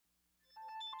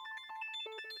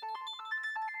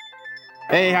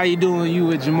Hey, how you doing? You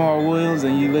with Jamal Williams,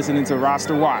 and you listening to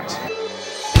Roster Watch.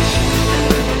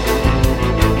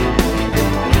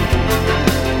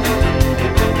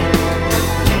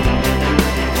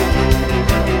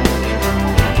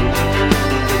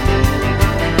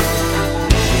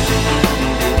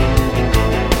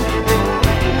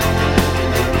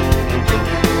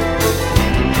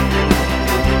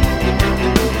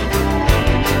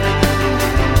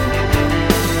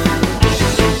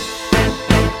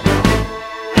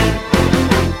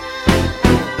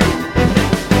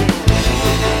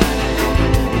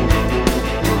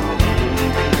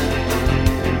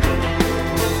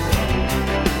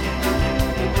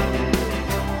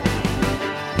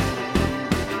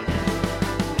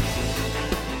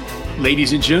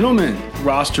 Ladies and gentlemen,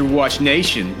 Roster Watch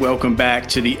Nation, welcome back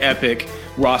to the epic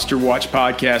Roster Watch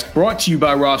podcast brought to you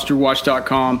by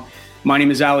rosterwatch.com. My name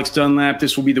is Alex Dunlap.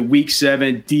 This will be the Week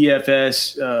 7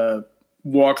 DFS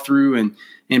walkthrough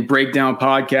and breakdown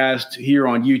podcast here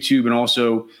on YouTube and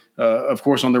also, of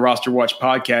course, on the Roster Watch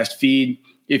podcast feed.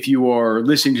 If you are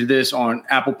listening to this on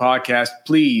Apple Podcast,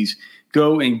 please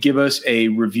go and give us a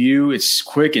review. It's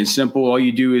quick and simple. All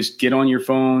you do is get on your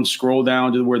phone, scroll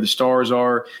down to where the stars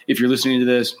are. If you're listening to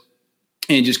this,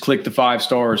 and just click the 5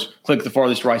 stars, click the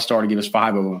farthest right star to give us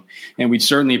 5 of them. And we'd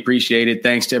certainly appreciate it.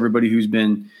 Thanks to everybody who's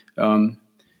been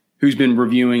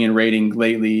reviewing and rating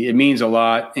lately. It means a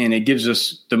lot, and it gives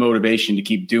us the motivation to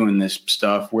keep doing this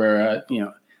stuff where,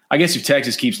 I guess if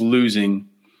Texas keeps losing,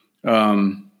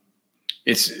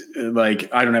 it's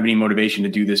like I don't have any motivation to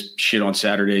do this shit on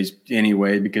Saturdays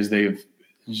anyway because it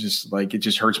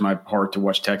just hurts my heart to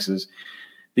watch Texas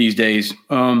these days.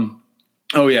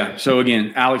 So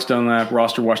again, Alex Dunlap,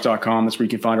 rosterwatch.com. That's where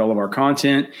you can find all of our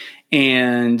content.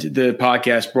 And the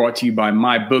podcast brought to you by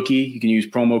MyBookie. You can use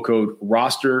promo code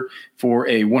ROSTER for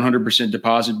a 100%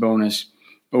 deposit bonus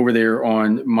over there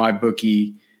on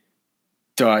MyBookie.net.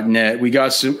 We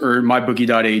got some, or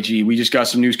mybookie.ag. We just got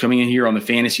some news coming in here on the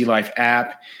Fantasy Life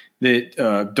app that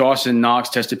Dawson Knox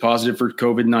tested positive for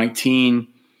COVID-19.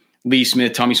 Lee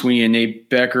Smith, Tommy Sweeney, and Nate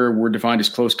Becker were defined as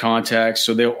close contacts,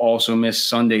 so they'll also miss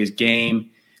Sunday's game.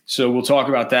 So we'll talk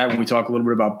about that when we talk a little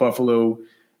bit about Buffalo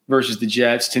versus the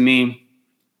Jets. To me,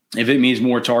 if it means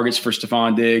more targets for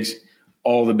Stephon Diggs,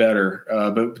 all the better.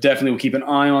 But definitely we'll keep an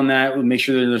eye on that. We'll make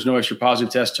sure that there's no extra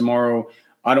positive tests tomorrow.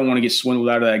 I don't want to get swindled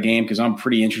out of that game because I'm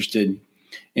pretty interested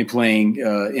in playing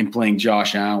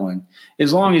Josh Allen.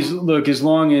 As long as I'm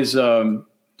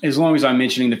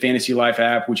mentioning the Fantasy Life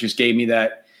app, which just gave me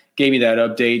that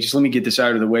update. Just let me get this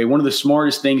out of the way. One of the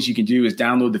smartest things you can do is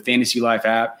download the Fantasy Life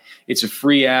app. It's a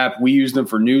free app. We use them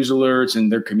for news alerts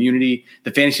and their community.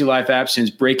 The Fantasy Life app sends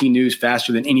breaking news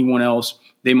faster than anyone else.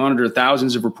 They monitor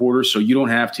thousands of reporters, so you don't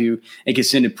have to. It can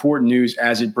send important news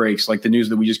as it breaks, like the news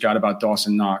that we just got about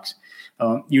Dawson Knox.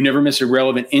 You never miss a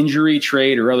relevant injury,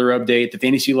 trade, or other update. The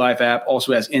Fantasy Life app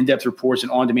also has in-depth reports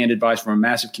and on-demand advice from a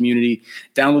massive community.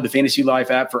 Download the Fantasy Life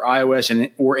app for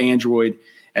iOS or Android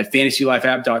at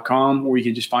fantasylifeapp.com, or you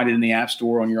can just find it in the App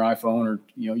Store on your iPhone or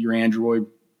your Android.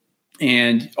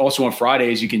 And also on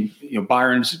Fridays, you can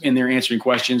Byron's in there answering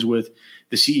questions with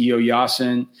the CEO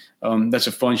Yasin. That's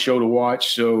a fun show to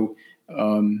watch. So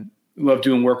love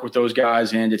doing work with those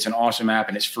guys, and it's an awesome app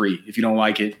and it's free. If you don't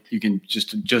like it, you can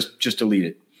just delete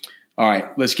it. All right,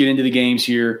 let's get into the games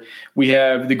here. We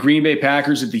have the Green Bay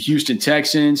Packers at the Houston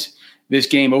Texans. This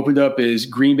game opened up as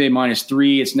Green Bay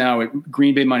 -3. It's now at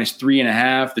Green Bay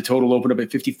 -3.5. The total opened up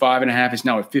at 55.5. It's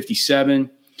now at 57.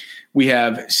 We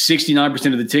have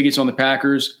 69% of the tickets on the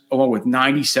Packers, along with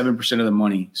 97% of the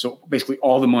money. So basically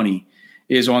all the money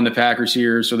is on the Packers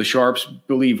here. So the Sharps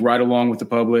believe right along with the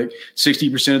public.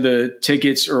 60% of the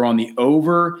tickets are on the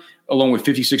over, along with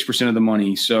 56% of the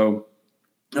money. So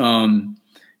very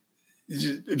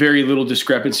little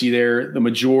discrepancy there.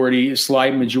 A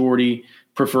slight majority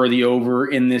prefer the over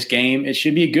in this game. It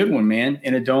should be a good one, man.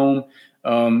 In a dome,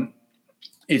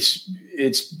 it's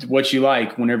what you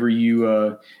like whenever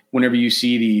you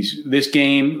see these. This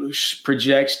game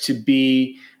projects to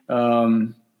be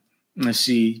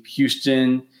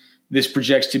Houston. This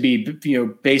projects to be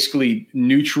basically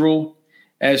neutral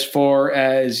as far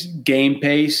as game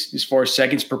pace, as far as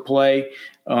seconds per play.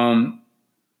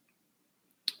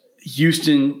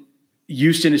 Houston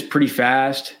is pretty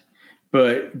fast,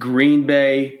 but Green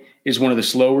Bay is one of the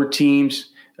slower teams,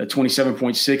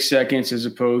 27.6 seconds, as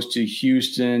opposed to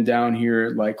Houston down here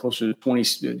like closer to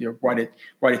 20, right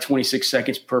at 26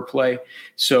 seconds per play.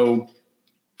 So,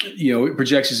 it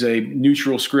projects as a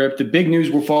neutral script. The big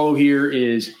news we'll follow here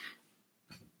is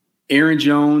Aaron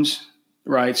Jones,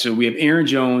 right? So we have Aaron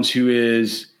Jones, who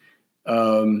is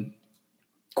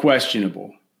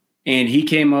questionable, and he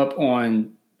came up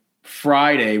on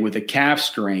Friday with a calf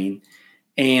strain.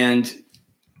 And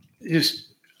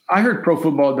I heard Pro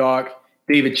Football Doc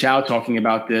David Chow talking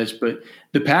about this, but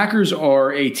the Packers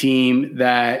are a team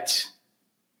that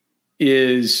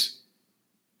is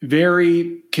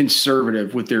very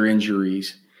conservative with their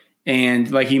injuries. And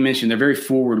like he mentioned, they're very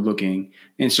forward looking.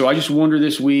 And so I just wonder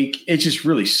this week, it just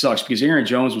really sucks because Aaron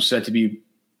Jones was set to be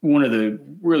one of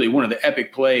the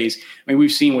epic plays. I mean,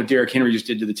 we've seen what Derrick Henry just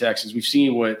did to the Texans. We've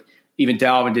seen what even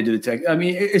Dalvin did to the Texans. I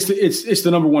mean, it's the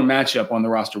number one matchup on the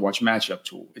Roster Watch matchup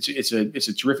tool. It's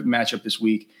a terrific matchup this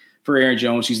week for Aaron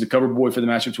Jones. He's the cover boy for the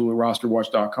matchup tool at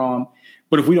rosterwatch.com.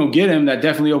 But if we don't get him, that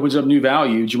definitely opens up new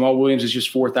value. Jamal Williams is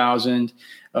just 4,000.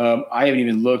 I haven't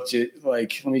even looked at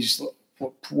let me just look.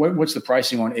 What's the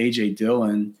pricing on A.J.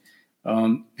 Dillon,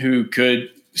 who could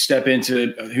step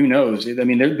into who knows? I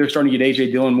mean, they're starting to get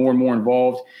A.J. Dillon more and more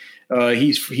involved.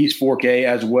 He's 4K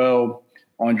as well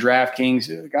on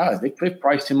DraftKings. Guys, they've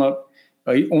priced him up,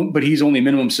 but he's only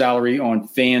minimum salary on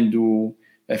FanDuel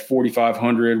at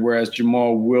 4,500, whereas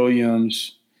Jamal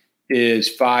Williams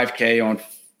is 5K on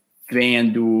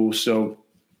FanDuel. So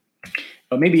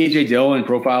maybe A.J. Dillon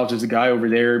profiles as a guy over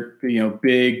there,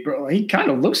 big. He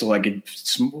kind of looks like a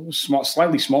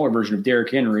slightly smaller version of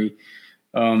Derrick Henry.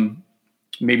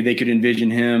 Maybe they could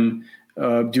envision him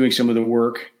doing some of the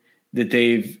work that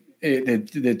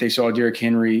they saw Derrick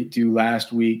Henry do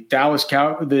last week.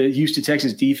 The Houston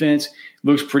Texans defense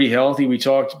looks pretty healthy. We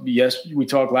talked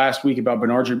last week about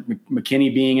Bernard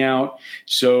McKinney being out.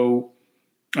 So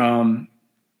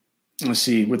let's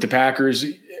see, with the Packers,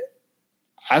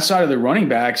 outside of the running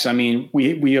backs, I mean,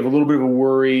 we have a little bit of a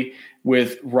worry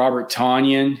with Robert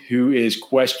Tonyan, who is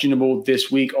questionable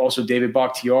this week. Also, David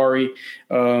Bakhtiari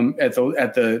at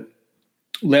the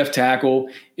left tackle.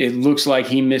 It looks like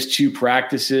he missed 2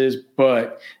 practices,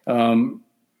 but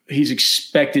he's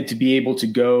expected to be able to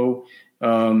go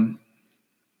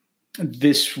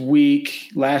this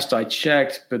week. Last I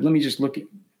checked, but let me just look at.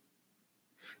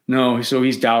 No, so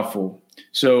he's doubtful.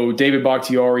 So David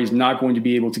Bakhtiari is not going to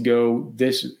be able to go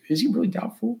this. Is he really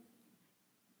doubtful?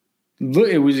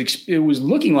 It was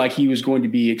looking like he was going to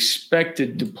be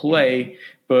expected to play,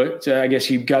 but I guess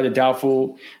he got a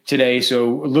doubtful today.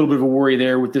 So a little bit of a worry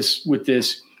there with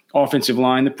this offensive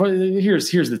line. Here's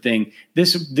the thing.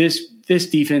 This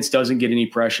defense doesn't get any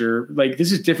pressure. Like,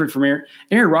 this is different from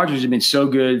Aaron Rodgers has been so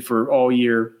good for all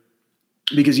year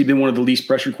because he's been one of the least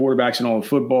pressured quarterbacks in all of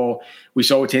football. We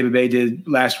saw what Tampa Bay did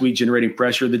last week, generating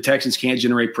pressure. The Texans can't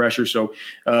generate pressure. So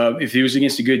if he was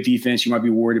against a good defense, you might be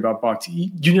worried about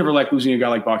Bakhtiari. You never like losing a guy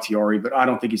like Bakhtiari, but I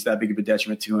don't think it's that big of a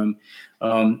detriment to him.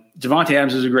 Devontae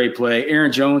Adams is a great play.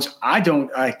 Aaron Jones,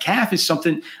 calf is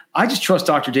something. I just trust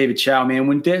Dr. David Chow, man.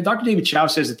 When Dr. David Chow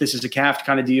says that this is a calf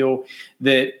kind of deal,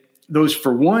 that those,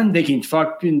 for one, they can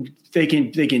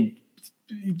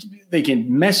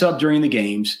mess up during the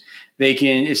games.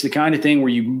 It's the kind of thing where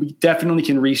you definitely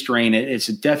can restrain it. It's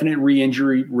a definite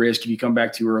re-injury risk if you come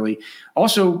back too early.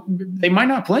 Also, they might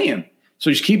not play him.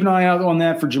 So just keep an eye out on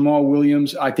that for Jamal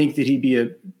Williams. I think that he'd be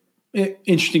an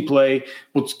interesting play.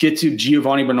 We'll get to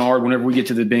Giovanni Bernard whenever we get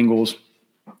to the Bengals.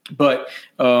 But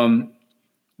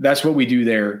that's what we do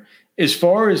there. As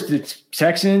far as the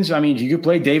Texans, I mean, you could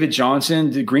play David Johnson.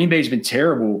 The Green Bay's been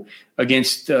terrible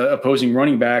against opposing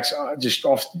running backs. Just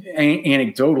off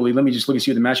anecdotally, let me just look and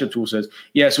see what the matchup tool says.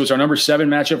 Yeah, so it's our number 7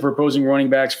 matchup for opposing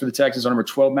running backs for the Texans, our number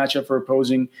 12 matchup for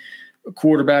opposing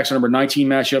quarterbacks, our number 19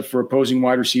 matchup for opposing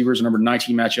wide receivers, our number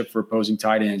 19 matchup for opposing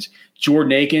tight ends.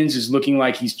 Jordan Akins is looking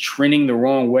like he's trending the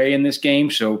wrong way in this game,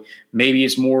 so maybe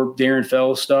it's more Darren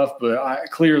Fells stuff, but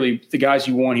clearly the guys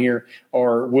you want here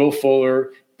are Will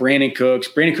Fuller, Brandon Cooks.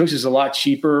 Brandon Cooks is a lot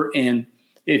cheaper, and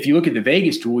if you look at the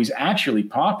Vegas tool, he's actually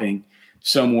popping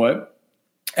somewhat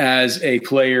as a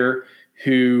player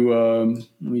who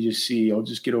let me just see. I'll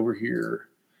just get over here,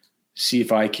 see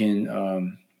if I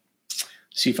can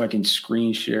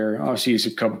screen share. Oh, I see it's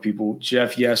a couple people.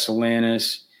 Jeff, yes,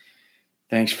 Alanis.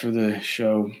 Thanks for the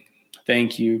show.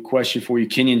 Thank you. Question for you: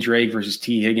 Kenyon Drake versus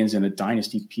T. Higgins in a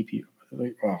dynasty PP.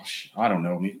 Oh, I don't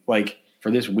know. Like for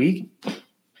this week.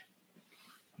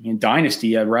 In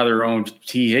Dynasty, I'd rather own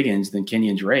T. Higgins than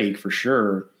Kenyon Drake for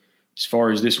sure. As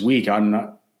far as this week, I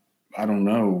don't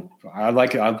know. I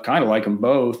kind of like them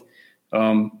both.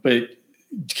 But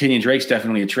Kenyon Drake's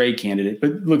definitely a trade candidate.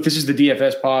 But look, this is the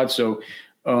DFS pod. So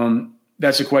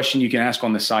that's a question you can ask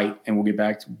on the site and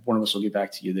one of us will get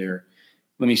back to you there.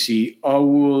 Let me see.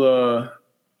 I'll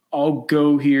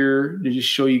go here to just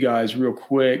show you guys real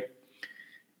quick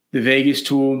the Vegas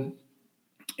tool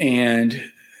and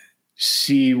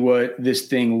see what this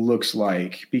thing looks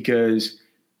like, because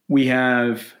we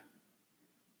have,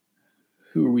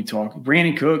 who are we talking?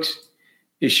 Brandon Cooks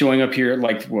is showing up here at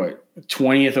like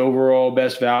 20th overall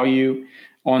best value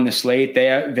on the slate.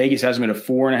 Vegas has him at a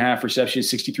 4.5 reception,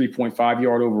 63.5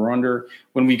 yard over under.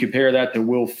 When we compare that to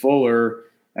Will Fuller,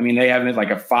 I mean, they have him at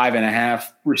like a 5.5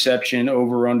 reception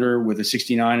over under with a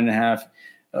 69.5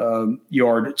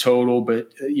 yard total,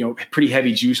 but pretty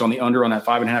heavy juice on the under on that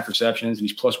 5.5 receptions. And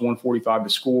he's plus 145 to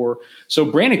score. So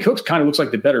Brandon Cooks kind of looks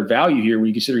like the better value here when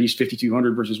you consider he's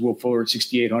 5,200 versus Will Fuller at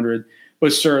 6,800.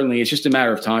 But certainly it's just a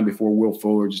matter of time before Will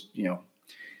Fuller just,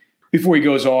 before he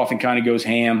goes off and kind of goes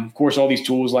ham. Of course, all these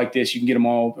tools like this, you can get them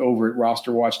all over at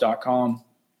rosterwatch.com.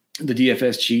 The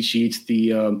DFS cheat sheets,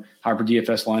 the Hyper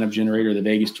DFS lineup generator, the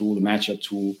Vegas tool, the matchup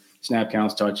tool, snap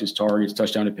counts, touches, targets,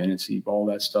 touchdown dependency, all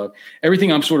that stuff.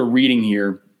 Everything I'm sort of reading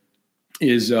here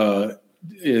is going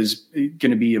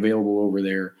to be available over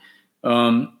there.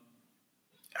 I'm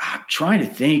trying to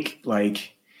think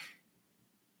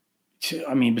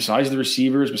besides the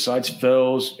receivers, besides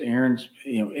Fells,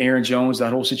 Aaron Jones,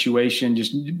 that whole situation,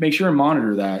 just make sure and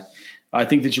monitor that. I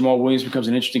think that Jamal Williams becomes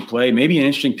an interesting play, maybe an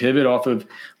interesting pivot off of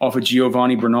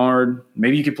Giovanni Bernard.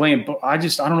 Maybe you could play him. I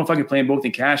don't know if I can play them both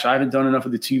in cash. I haven't done enough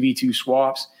of the 2v2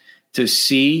 swaps to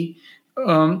see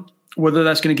whether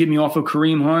that's going to get me off of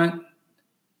Kareem Hunt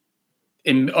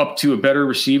and up to a better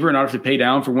receiver and not have to pay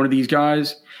down for one of these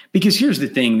guys. Because here's the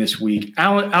thing this week,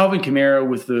 Alvin Kamara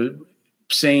with the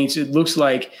Saints, it looks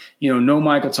like, no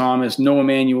Michael Thomas, no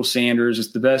Emmanuel Sanders.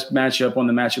 It's the best matchup on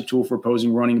the matchup tool for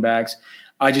opposing running backs.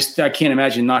 I can't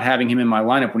imagine not having him in my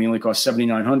lineup when he only cost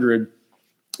 $7,900.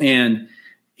 And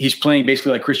he's playing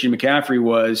basically like Christian McCaffrey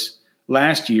was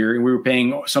last year. And we were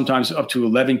paying sometimes up to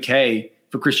 $11K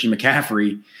for Christian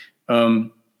McCaffrey.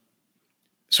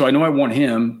 So I know I want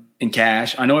him in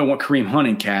cash. I know I want Kareem Hunt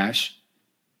in cash.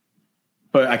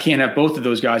 But I can't have both of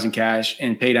those guys in cash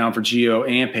and pay down for Gio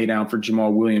and pay down for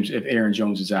Jamal Williams if Aaron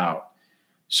Jones is out.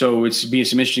 So it's being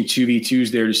some interesting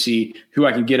 2v2s there to see who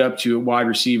I can get up to at wide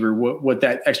receiver, what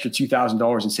that extra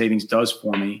 $2,000 in savings does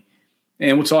for me.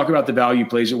 And we'll talk about the value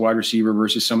plays at wide receiver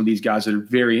versus some of these guys that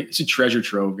are it's a treasure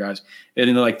trove, guys. And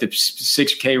in like the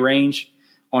 6K range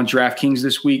on DraftKings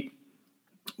this week,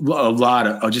 a lot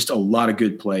of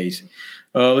good plays.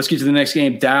 Let's get to the next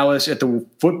game. Dallas at the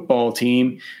football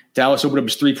team. Dallas opened up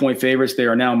as 3-point favorites. They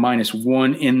are now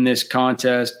 -1 in this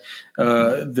contest.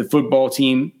 The football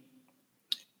team.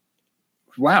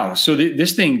 Wow. So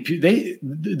this thing,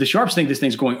 the sharps think this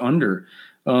thing's going under.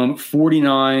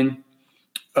 49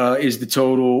 is the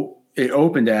total it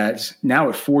opened at. Now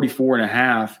at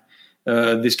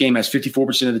 44.5. This game has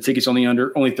 54% of the tickets on the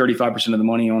under, only 35% of the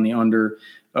money on the under,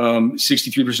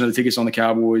 63% of the tickets on the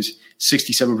Cowboys,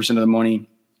 67% of the money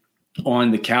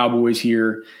on the Cowboys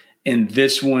here. And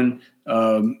this one,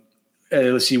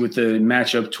 let's see what the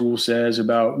matchup tool says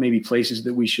about maybe places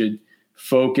that we should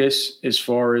focus as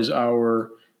far as our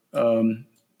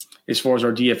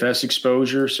DFS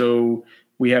exposure. So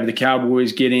we have the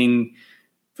Cowboys getting.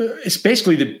 It's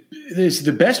basically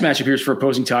the best matchup here is for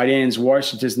opposing tight ends.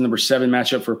 Washington's the number 7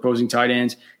 matchup for opposing tight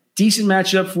ends. Decent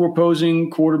matchup for opposing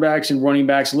quarterbacks and running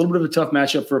backs. A little bit of a tough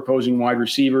matchup for opposing wide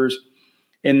receivers.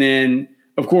 And then,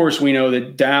 of course, we know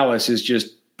that Dallas is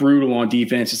just brutal on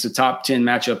defense. It's a top 10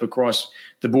 matchup across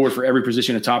the board for every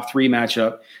position, a top 3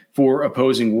 matchup for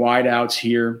opposing wideouts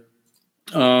here.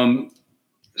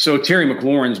 So Terry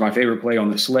McLaurin's my favorite play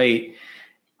on the slate.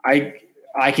 I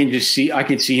can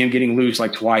see him getting loose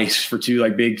like twice for two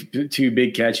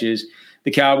big catches.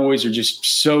 The Cowboys are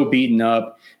just so beaten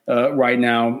up right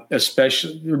now,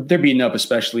 they're beaten up,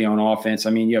 especially on offense. I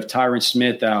mean, you have Tyron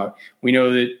Smith out. We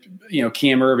know that,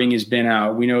 Cam Irving has been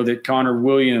out. We know that Connor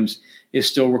Williams is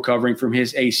still recovering from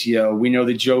his ACL. We know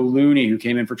that Joe Looney, who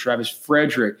came in for Travis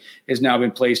Frederick, has now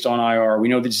been placed on IR. We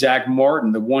know that Zach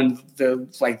Martin, the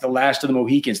last of the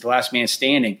Mohicans, the last man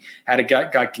standing,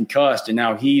 got concussed, and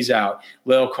now he's out.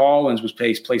 La'el Collins was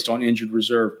placed on injured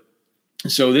reserve.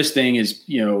 So this thing is,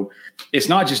 it's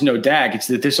not just no Dak. It's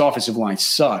that this offensive line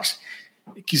sucks.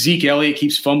 Zeke Elliott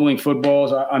keeps fumbling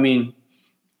footballs. I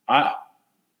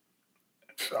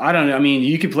don't know. I mean,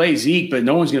 you could play Zeke, but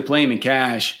no one's going to play him in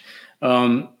cash.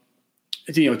 Tony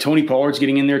Pollard's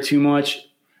getting in there too much.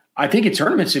 I think in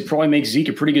tournaments it probably makes Zeke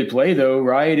a pretty good play, though,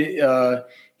 right?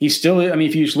 He's still. I mean,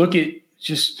 if you just look at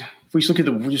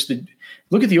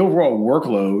the overall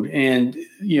workload, and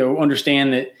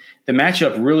understand that the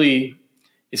matchup really,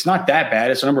 it's not that bad.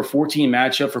 It's a number 14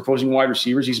 matchup for opposing wide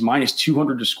receivers. He's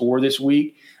 -200 to score this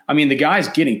week. I mean, the guy's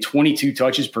getting 22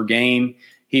 touches per game.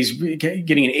 He's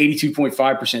getting an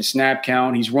 82.5% snap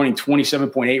count. He's running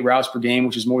 27.8 routes per game,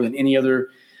 which is more than any other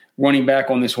running back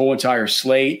on this whole entire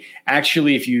slate.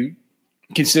 Actually, if you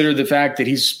consider the fact that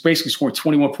he's basically scoring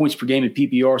 21 points per game in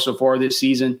PPR so far this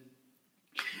season,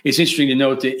 it's interesting to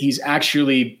note that he's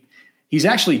actually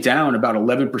down about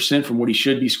 11% from what he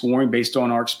should be scoring based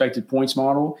on our expected points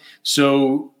model.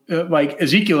 So like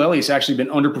Ezekiel Elliott's actually been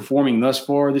underperforming thus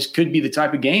far. This could be the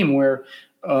type of game where,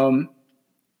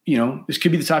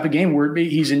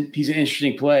 he's an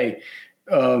interesting play.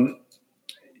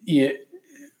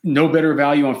 No better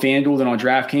value on FanDuel than on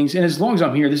DraftKings. And as long as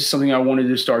I'm here, this is something I wanted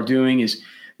to start doing, is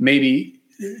maybe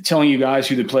telling you guys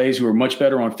who the plays who are much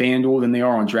better on FanDuel than they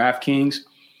are on DraftKings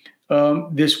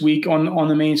this week on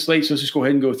the main slate. So let's just go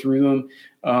ahead and go through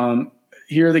them.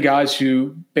 Here are the guys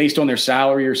who, based on their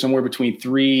salary, are somewhere between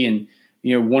 3 and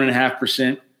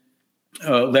 1.5%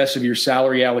 less of your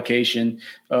salary allocation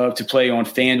to play on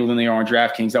FanDuel than they are on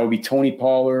DraftKings. That would be Tony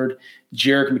Pollard,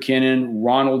 Jerick McKinnon,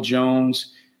 Ronald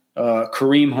Jones,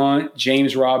 Kareem Hunt,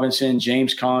 James Robinson,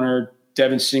 James Conner,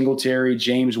 Devin Singletary,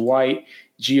 James White,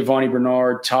 Giovanni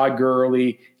Bernard, Todd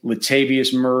Gurley,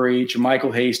 Latavius Murray,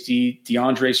 JaMychal Hasty,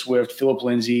 DeAndre Swift, Phillip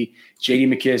Lindsay, J.D.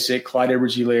 McKissic, Clyde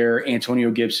Edwards-Helaire, Antonio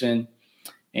Gibson,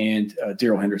 and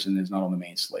Darrell Henderson is not on the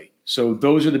main slate. So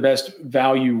those are the best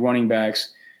value running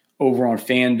backs over on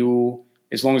FanDuel.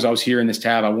 As long as I was here in this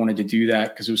tab, I wanted to do that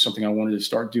because it was something I wanted to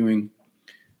start doing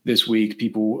this week.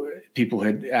 People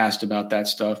had asked about that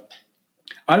stuff.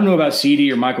 I don't know about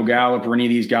CD or Michael Gallup or any of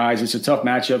these guys. It's a tough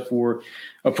matchup for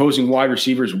opposing wide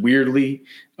receivers, weirdly.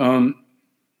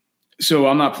 So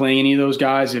I'm not playing any of those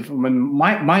guys.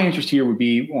 My interest here would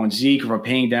be on Zeke, if I'm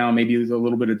paying down maybe a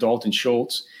little bit of Dalton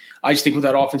Schultz. I just think with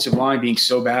that offensive line being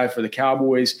so bad for the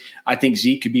Cowboys, I think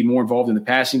Zeke could be more involved in the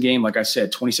passing game. Like I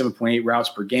said, 27.8 routes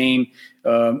per game.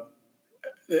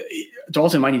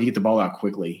 Dalton might need to get the ball out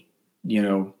quickly,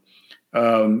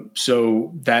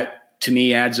 so that to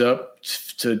me adds up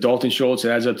to Dalton Schultz. It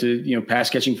adds up to,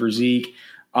 pass catching for Zeke.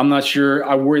 I'm not sure.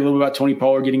 I worry a little about Tony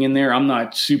Pollard getting in there. I'm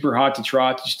not super hot to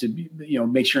trot just to,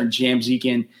 make sure and jam Zeke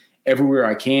in everywhere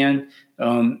I can.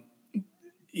 I'm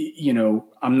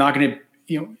not going to,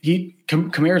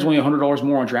 Kamara is only $100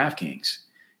 more on DraftKings,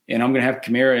 and I'm going to have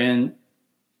Kamara in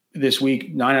this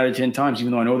week 9 out of 10 times,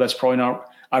 even though I know that's probably not.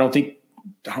 I don't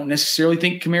necessarily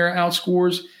think Kamara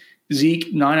outscores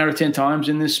Zeke 9 out of 10 times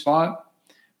in this spot,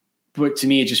 but to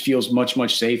me, it just feels much,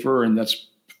 much safer, and that's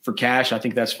for cash. I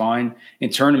think that's fine. In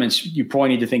tournaments, you probably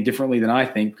need to think differently than I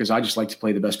think, because I just like to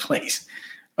play the best plays.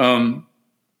 But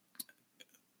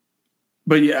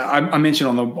yeah, I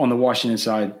mentioned on the Washington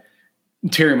side,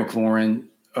 Terry McLaurin,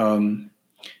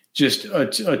 just a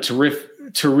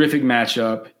terrific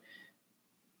matchup,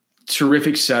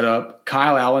 terrific setup.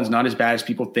 Kyle Allen's not as bad as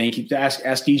people think. Ask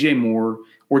DJ Moore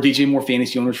or DJ Moore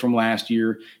fantasy owners from last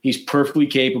year. He's perfectly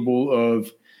capable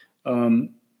of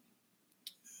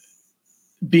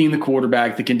being the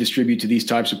quarterback that can distribute to these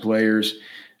types of players.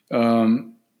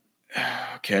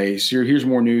 Okay, so here's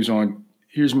more news on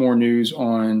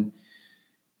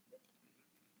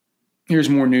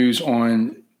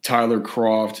Tyler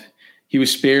Kroft. He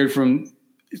was spared from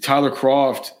Tyler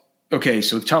Kroft. Okay,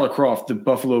 so Tyler Kroft, the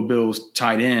Buffalo Bills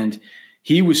tight end,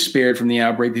 he was spared from the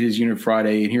outbreak at his unit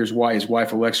Friday, and here's why. His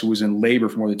wife, Alexa, was in labor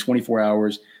for more than 24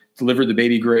 hours, delivered the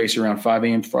baby Grace around 5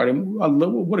 a.m. Friday.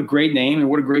 What a great name and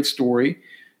what a great story.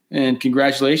 And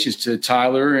congratulations to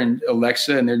Tyler and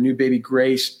Alexa and their new baby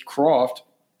Grace Kroft.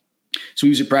 So he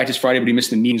was at practice Friday, but he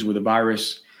missed the meetings where the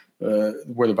virus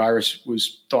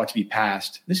was thought to be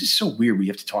passed. This is so weird. We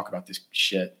have to talk about this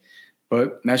shit,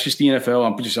 but that's just the NFL.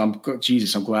 I'm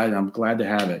glad to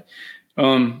have it.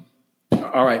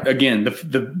 All right. Again,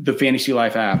 the Fantasy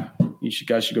Life app, you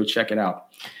guys should go check it out.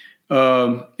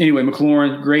 Anyway,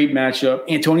 McLaurin, great matchup.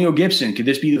 Antonio Gibson, could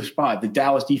this be the spot? The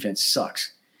Dallas defense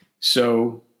sucks.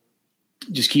 So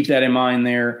just keep that in mind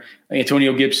there.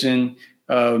 Antonio Gibson,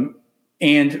 and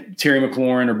Terry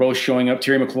McLaurin are both showing up.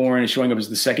 Terry McLaurin is showing up as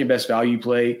the second best value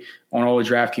play on all the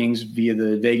DraftKings via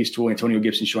the Vegas tool. Antonio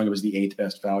Gibson showing up as the 8th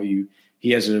best value.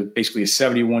 He has basically a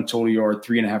 71 total yard,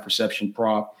 3.5 reception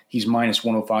prop. He's minus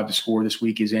 105 to score this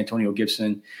week is Antonio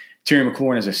Gibson. Terry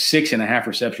McLaurin has a 6.5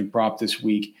 reception prop this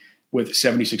week with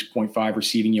 76.5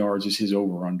 receiving yards as his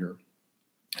over-under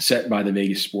set by the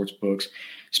Vegas sports books.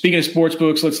 Speaking of sports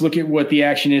books, let's look at what the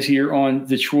action is here on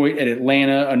Detroit at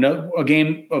Atlanta, a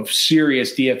game of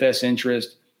serious DFS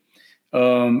interest.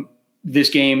 This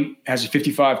game has a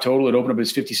 55 total. It opened up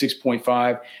as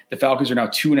 56.5. The Falcons are now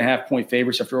 2.5-point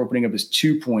favorites after opening up as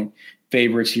 2-point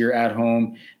favorites here at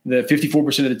home. The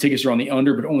 54% of the tickets are on the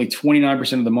under, but only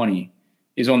 29% of the money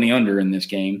is on the under in this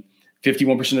game.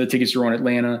 51% of the tickets are on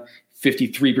Atlanta,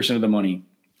 53% of the money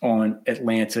on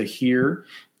Atlanta here.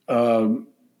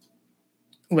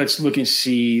 Let's look and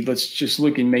see. Let's just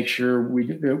look and make sure we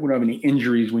don't have any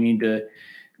injuries we need to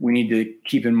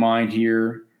keep in mind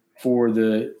here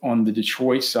on the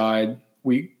Detroit side.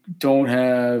 We don't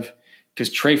have –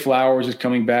 because Trey Flowers is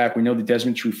coming back. We know that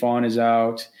Desmond Trufant is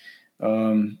out.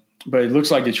 But it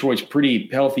looks like Detroit's pretty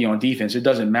healthy on defense. It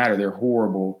doesn't matter. They're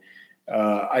horrible.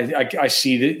 I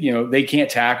see that, they can't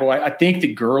tackle. I think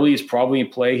that Gurley is probably in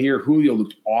play here. Julio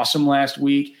looked awesome last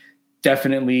week.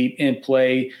 Definitely in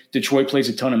play. Detroit plays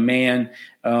a ton of man.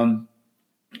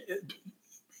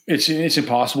 It's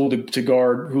impossible to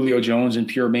guard Julio Jones in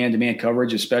pure man-to-man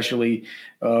coverage, especially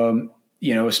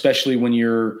especially when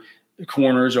your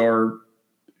corners are,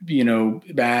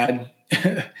 bad,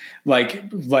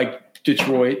 like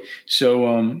Detroit.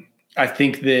 So I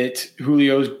think that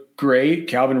Julio's great.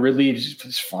 Calvin Ridley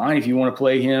is fine if you want to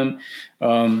play him.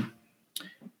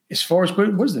 As far as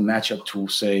what does the matchup tool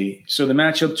say? So the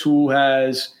matchup tool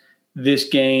has this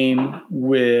game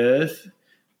with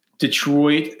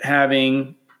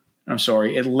Atlanta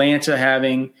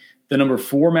having the number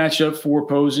 4 matchup for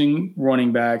opposing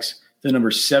running backs, the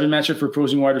number 7 matchup for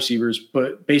opposing wide receivers,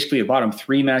 but basically a bottom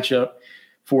 3 matchup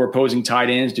for opposing tight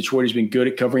ends. Detroit has been good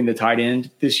at covering the tight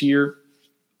end this year.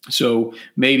 So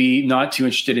maybe not too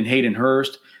interested in Hayden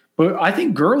Hurst. But I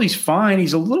think Gurley's fine.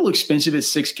 He's a little expensive at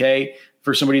 $6K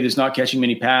for somebody that's not catching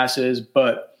many passes.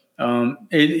 But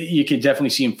you could definitely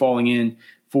see him falling in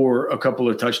for a couple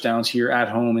of touchdowns here at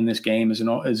home in this game as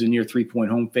a near 3-point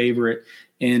home favorite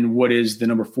in what is the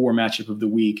number 4 matchup of the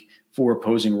week for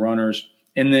opposing runners.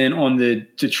 And then on the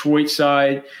Detroit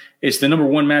side, it's the number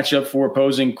 1 matchup for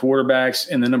opposing quarterbacks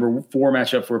and the number 4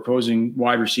 matchup for opposing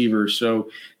wide receivers. And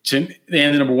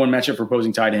the number 1 matchup for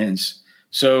opposing tight ends.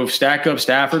 So stack up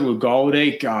Stafford with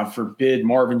Golladay, God forbid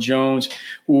Marvin Jones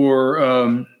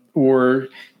or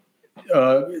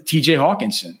TJ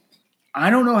Hawkinson. I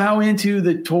don't know how into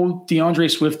the whole DeAndre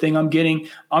Swift thing I'm getting.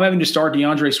 I'm having to start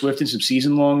DeAndre Swift in some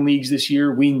season-long leagues this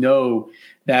year. We know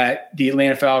that the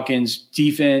Atlanta Falcons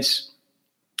defense,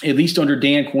 at least under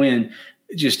Dan Quinn,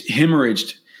 just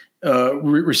hemorrhaged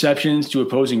receptions to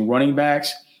opposing running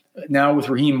backs. Now with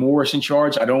Raheem Morris in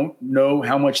charge, I don't know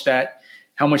how much that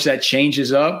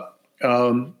changes up.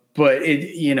 But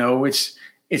we've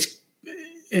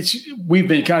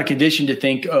been kind of conditioned to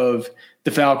think of the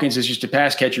Falcons as just a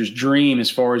pass catcher's dream as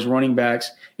far as running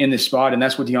backs in this spot, and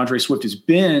that's what DeAndre Swift has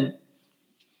been.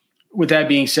 With that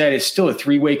being said, it's still a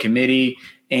 3-way committee,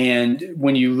 and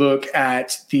when you look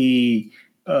at the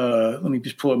let me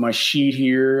just pull up my sheet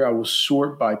here. I will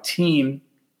sort by team.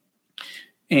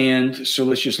 And so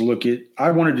let's just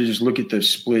I wanted to just look at the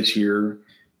splits here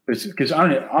because I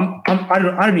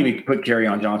don't even put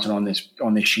Kerryon Johnson on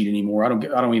this sheet anymore. I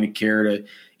don't even care to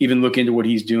even look into what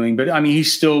he's doing. But I mean,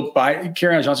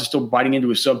 Kerryon Johnson's still biting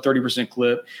into a sub 30%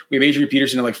 clip. We have Adrian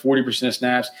Peterson at like 40% of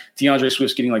snaps. DeAndre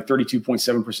Swift's getting like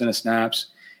 32.7% of snaps.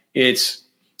 It's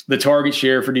the target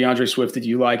share for DeAndre Swift that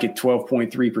you like at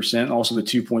 12.3%, also the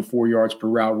 2.4 yards per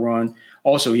route run.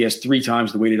 Also, he has 3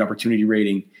 times the weighted opportunity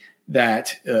rating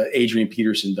that Adrian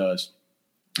Peterson does.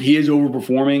 He is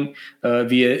overperforming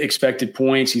via expected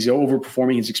points. He's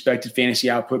overperforming his expected fantasy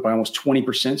output by almost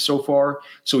 20% so far.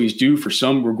 So he's due for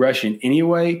some regression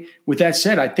anyway. With that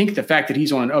said, I think the fact that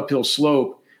he's on an uphill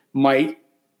slope might,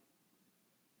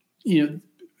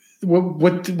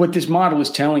 what this model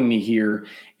is telling me here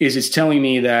is it's telling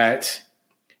me that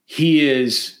he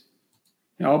is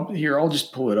I'll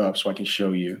just pull it up so I can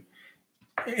show you.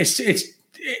 It's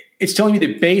telling me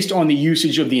that based on the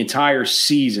usage of the entire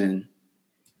season,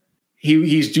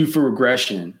 he's due for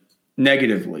regression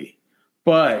negatively.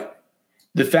 But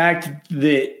the fact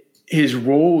that his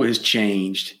role has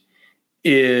changed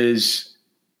is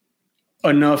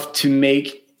enough to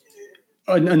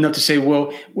say,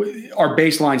 well, our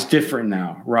baseline's different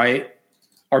now, right?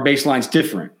 Our baseline's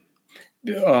different.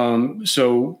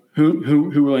 So who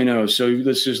really knows? So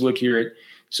let's just look here at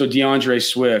DeAndre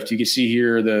Swift. You can see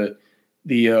here the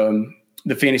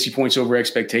fantasy points over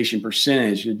expectation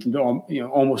percentage,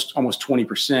 almost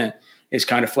 20% is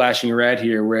kind of flashing red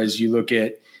here. Whereas you look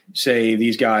at, say,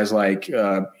 these guys like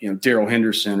Darrell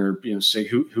Henderson, or say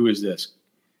who is this?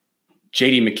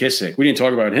 J.D. McKissick. We didn't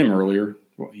talk about him earlier.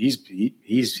 Well, he's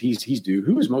due.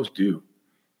 Who is most due?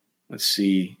 Let's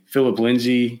see. Philip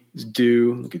Lindsay is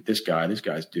due. Look at this guy. This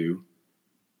guy's due.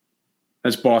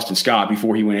 That's Boston Scott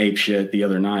before he went ape shit the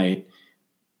other night.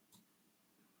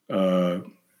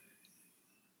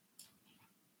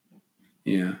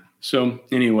 Yeah. So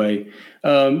anyway,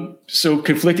 so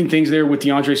conflicting things there with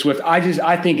DeAndre Swift.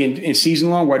 I think in season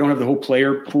long where I don't have the whole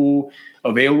player pool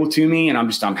available to me, and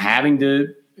I'm having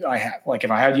to. If I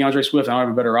have DeAndre Swift, I don't have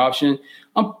a better option.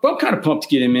 I'm kind of pumped to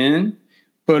get him in,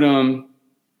 but I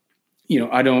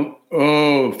don't.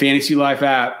 Oh, Fantasy Life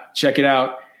app, check it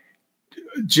out.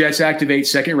 Jets activate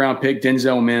second round pick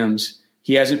Denzel Mims.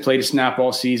 He hasn't played a snap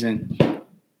all season.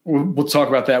 we'll talk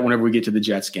about that whenever we get to the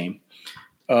Jets game.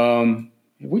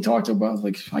 We talked about,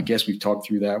 I guess we've talked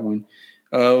through that one.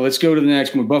 Let's go to the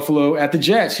next one. Buffalo at the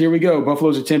Jets. Here we go.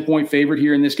 Buffalo's a 10-point favorite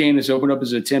here in this game. This opened up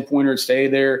as a 10-pointer. Stay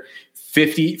there.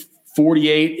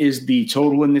 48 is the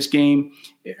total in this game.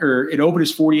 Or it opened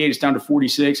as 48. It's down to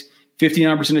 46.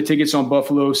 59% of tickets on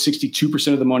Buffalo.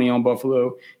 62% of the money on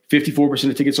Buffalo. 54%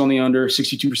 of tickets on the under.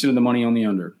 62% of the money on the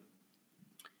under.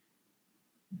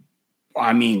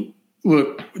 I mean,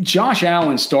 look, Josh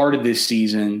Allen started this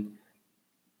season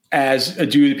as a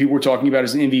dude that people were talking about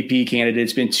as an MVP candidate.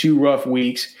 It's been 2 rough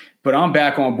weeks, but I'm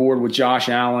back on board with Josh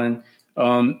Allen.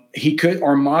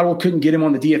 Our model couldn't get him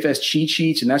on the DFS cheat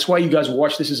sheets, and that's why you guys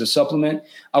watch this as a supplement.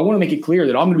 I want to make it clear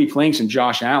that I'm going to be playing some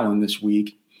Josh Allen this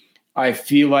week. I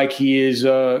feel like he is.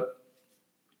 I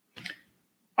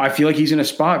feel like he's in a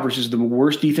spot versus the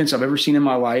worst defense I've ever seen in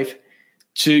my life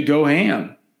to go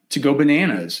ham, to go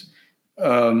bananas.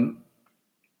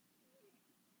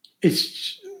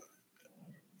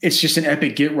 It's just an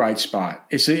epic get right spot.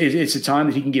 It's a time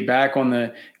that he can get back on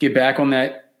that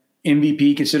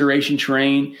MVP consideration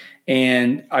train.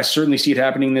 And I certainly see it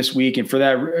happening this week. And for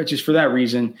that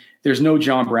reason, there's no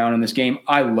John Brown in this game.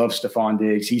 I love Stephon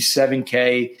Diggs. He's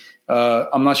 7K.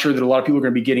 I'm not sure that a lot of people are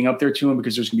going to be getting up there to him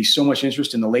because there's going to be so much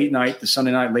interest in the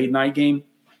Sunday night, late night game.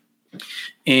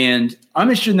 And I'm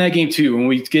interested in that game too. When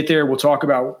we get there, we'll talk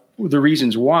about the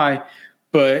reasons why.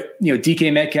 But,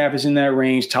 DK Metcalf is in that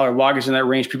range. Tyler Lockett is in that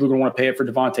range. People are going to want to pay it for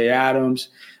Devontae Adams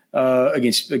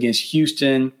against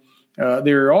Houston.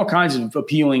 There are all kinds of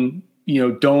appealing,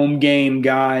 dome game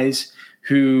guys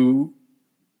who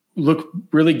look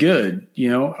really good. We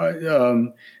talked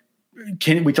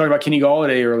about Kenny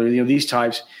Golladay earlier, these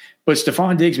types. But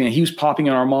Stephon Diggs, man, he was popping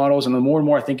in our models. And the more and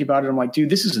more I think about it, I'm like, dude,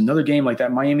 this is another game like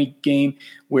that Miami game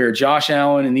where Josh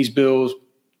Allen and these Bills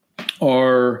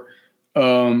are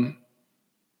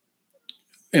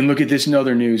and look at this in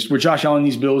other news where Josh Allen and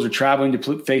these Bills are traveling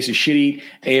to face a shitty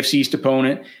AFC East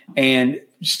opponent. And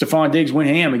Stephon Diggs went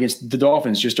ham against the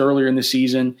Dolphins just earlier in the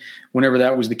season, whenever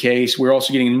that was the case. We're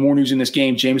also getting more news in this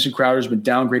game. Jamison Crowder has been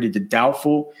downgraded to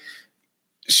doubtful.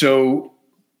 So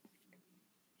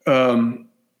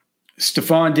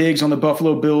Stephon Diggs on the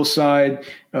Buffalo Bills side.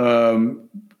 Devin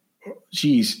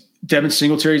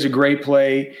Singletary is a great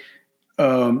play.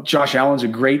 Josh Allen's a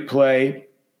great play.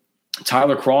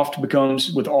 Tyler Kroft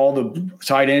becomes, with all the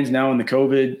tight ends now in the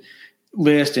COVID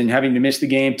list and having to miss the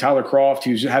game, Tyler Kroft,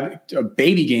 who's having a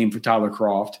baby game for Tyler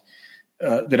Kroft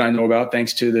that I know about,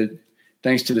 thanks to the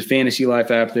Fantasy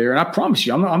Life app there. And I promise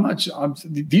you,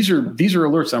 these are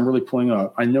alerts I'm really pulling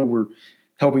up. I know we're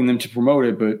helping them to promote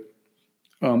it, but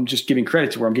just giving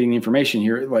credit to where I'm getting the information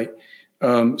here.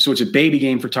 So it's a baby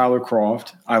game for Tyler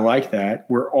Kroft. I like that,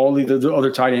 where all the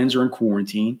other tight ends are in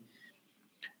quarantine.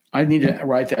 I need to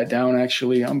write that down,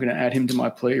 actually. I'm going to add him to my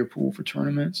player pool for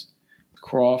tournaments.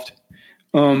 Kroft.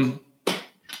 And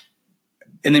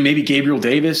then maybe Gabriel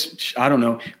Davis. I don't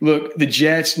know. Look, the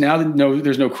Jets, now that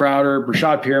there's no Crowder,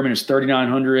 Brashad Perriman is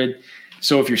 3,900.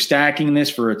 So if you're stacking this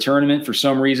for a tournament for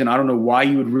some reason, I don't know why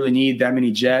you would really need that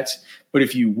many Jets. But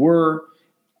if you were,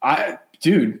 I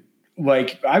wouldn't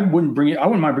mind bringing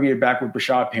it back with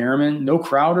Brashad Perriman. No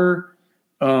Crowder.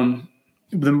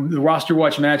 The Roster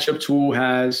Watch matchup tool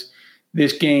has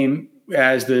this game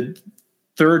as the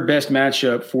third best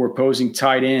matchup for opposing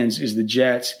tight ends is the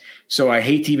Jets. So I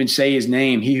hate to even say his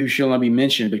name, he who shall not be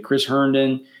mentioned, but Chris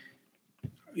Herndon.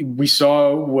 We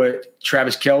saw what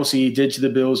Travis Kelce did to the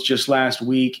Bills just last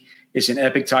week. It's an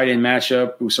epic tight end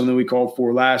matchup. It was something we called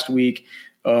for last week.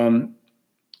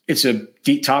 It's a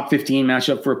top 15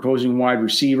 matchup for opposing wide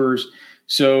receivers.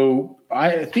 So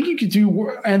I think you could do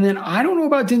 – and then I don't know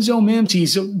about Denzel Mims.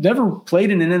 He's never played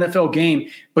in an NFL game,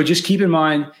 but just keep in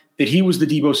mind that he was the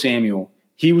Deebo Samuel.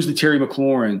 He was the Terry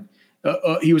McLaurin.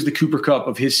 He was the Cooper Kupp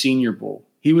of his Senior Bowl.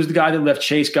 He was the guy that left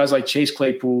guys like Chase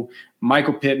Claypool,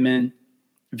 Michael Pittman,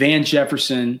 Van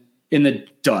Jefferson in the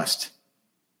dust,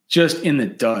 just in the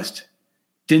dust.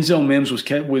 Denzel Mims was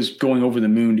going over the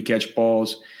moon to catch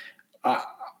balls.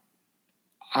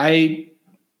 I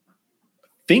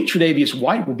think Tre'Davious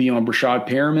White will be on Brashad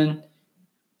Perriman.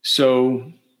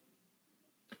 So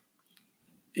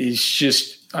it's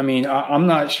just, I wouldn't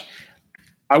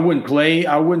play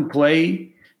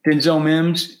Denzel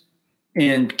Mims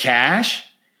in cash,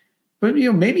 but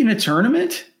maybe in a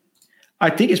tournament, I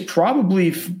think it's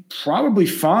probably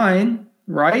fine,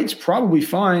 right? It's probably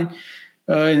fine.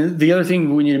 And the other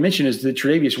thing we need to mention is that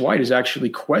Tre'Davious White is actually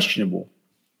questionable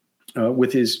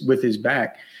with his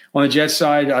back. On the Jets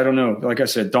side, I don't know. Like I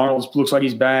said, Donald looks like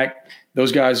he's back.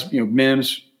 Those guys,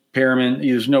 Mims, Perriman,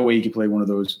 there's no way you could play one of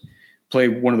those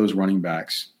running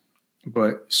backs.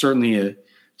 But certainly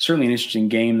certainly an interesting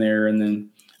game there. And then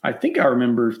I think I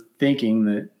remember thinking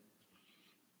that,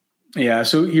 yeah.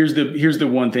 So here's the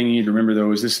one thing you need to remember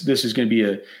though, is this is going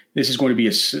to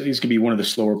be one of the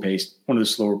slower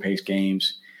paced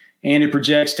games, and it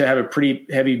projects to have a pretty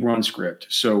heavy run script.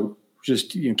 So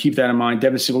just keep that in mind.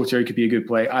 Devin Singletary could be a good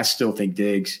play. I still think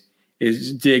Diggs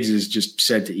is just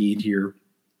set to eat here.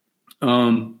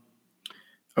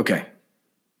 Okay.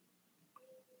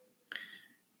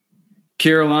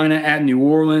 Carolina at New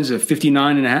Orleans, a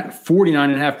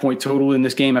 49.5 point total in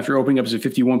this game after opening up as a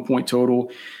 51 point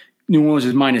total. New Orleans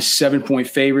is minus 7 point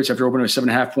favorites after opening up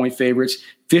 7.5 point favorites.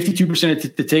 52% of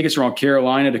the tickets are on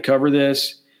Carolina to cover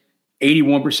this,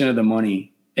 81% of the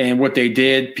money. And what they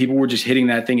did, people were just hitting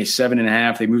that thing at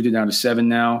 7.5. They moved it down to 7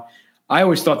 now. I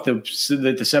always thought that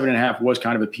the 7.5 was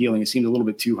kind of appealing. It seemed a little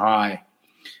bit too high.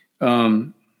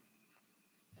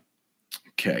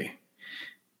 Okay.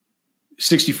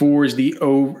 64 is the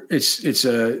over. It's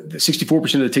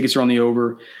 64% of the tickets are on the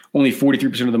over. Only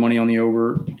 43% of the money on the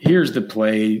over. Here's the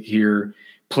play here.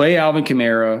 Play Alvin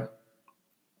Kamara.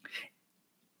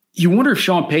 You wonder if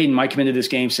Sean Payton might come into this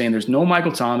game saying there's no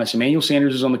Michael Thomas. Emmanuel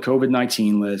Sanders is on the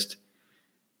COVID-19 list.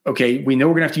 Okay, we know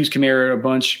we're going to have to use Kamara a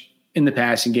bunch in the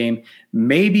passing game.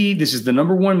 Maybe this is the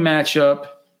number one matchup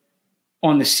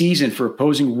on the season for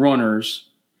opposing runners.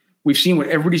 We've seen what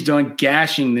everybody's done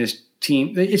gashing this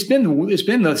team. It's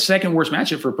been the second worst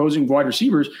matchup for opposing wide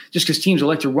receivers just because teams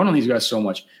elect to run on these guys so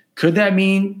much. Could that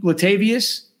mean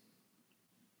Latavius?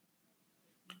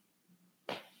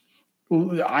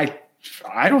 I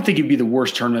don't think it'd be the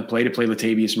worst tournament play to play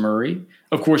Latavius Murray.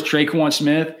 Of course, Tre'Quan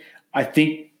Smith, I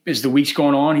think as the week's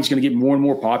going on, he's going to get more and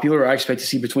more popular. I expect to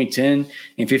see between 10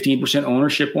 and 15%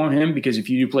 ownership on him because if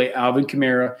you do play Alvin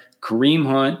Kamara, Kareem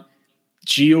Hunt,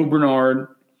 Gio Bernard,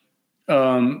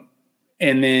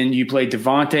 and then you play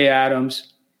Devontae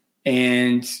Adams,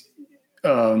 and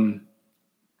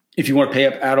if you want to pay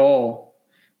up at all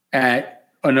at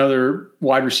another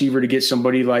wide receiver to get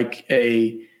somebody like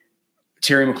a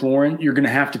Terry McLaurin, you're going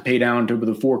to have to pay down to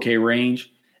the 4K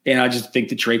range. And I just think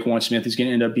that Tre'Quan Smith is going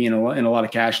to end up being in a lot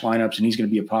of cash lineups, and he's going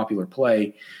to be a popular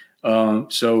play.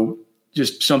 So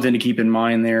just something to keep in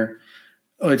mind there.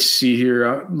 Let's see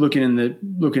here. Looking in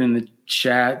the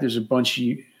chat, there's a bunch of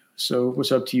you. So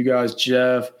what's up to you guys?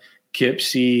 Jeff, Kip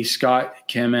C, Scott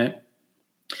Kemet,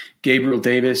 Gabriel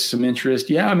Davis, some interest.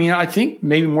 Yeah, I mean, I think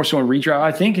maybe more so in redraft.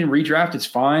 I think in redraft it's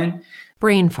fine.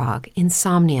 Brain fog,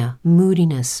 insomnia,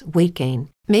 moodiness, weight gain.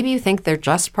 Maybe you think they're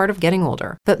just part of getting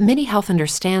older, but MIDI Health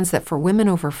understands that for women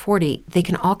over 40, they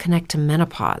can all connect to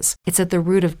menopause. It's at the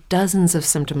root of dozens of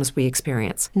symptoms we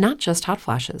experience, not just hot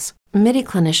flashes. MIDI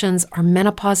clinicians are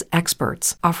menopause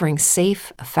experts, offering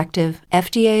safe, effective,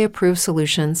 FDA-approved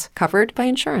solutions covered by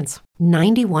insurance.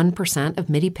 91% of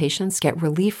MIDI patients get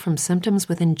relief from symptoms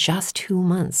within just 2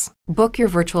 months. Book your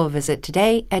virtual visit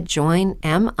today at joinmidi.com.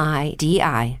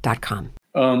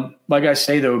 Like I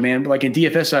say though, man, like in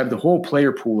DFS, I have the whole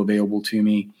player pool available to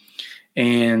me.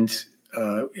 And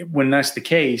when that's the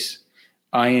case,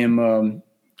 I'm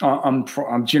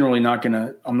generally not going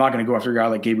to go after a guy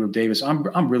like Gabriel Davis.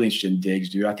 I'm really interested in Diggs,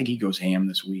 dude. I think he goes ham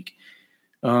this week.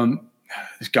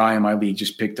 This guy in my league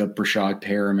just picked up Brashad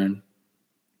Perriman.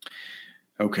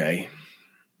 Okay.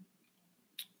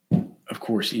 Of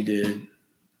course he did.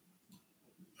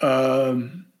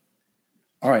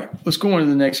 All right, let's go on to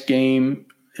the next game.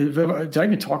 Did I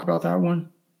even talk about that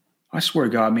one? I swear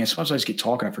to God, man, sometimes I just get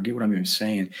talking. I forget what I'm even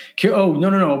saying. Oh,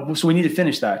 no. So we need to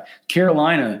finish that.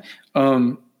 Carolina.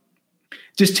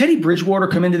 Does Teddy Bridgewater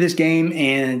come into this game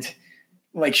and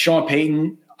like Sean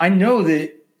Payton? I know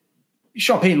that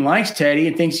Sean Payton likes Teddy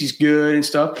and thinks he's good and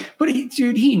stuff, but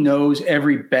he knows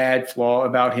every bad flaw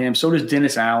about him. So does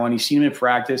Dennis Allen. He's seen him in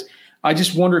practice. I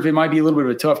just wonder if it might be a little bit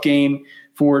of a tough game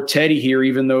for Teddy here,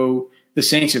 even though the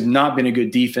Saints have not been a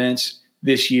good defense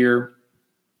this year.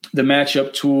 The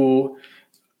matchup tool,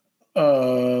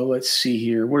 let's see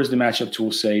here. What does the matchup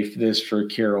tool say for this for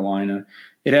Carolina?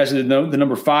 It has the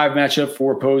number 5 matchup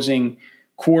for opposing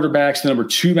quarterbacks, the number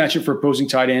 2 matchup for opposing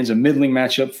tight ends, a middling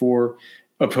matchup for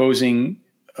opposing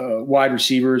wide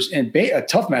receivers, and a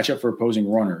tough matchup for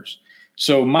opposing runners.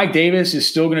 So Mike Davis is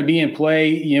still going to be in play.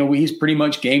 You know, he's pretty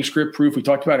much game script proof. We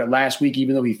talked about it last week,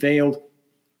 even though he failed.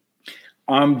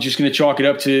 I'm just going to chalk it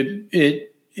up to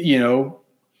it, him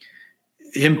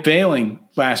failing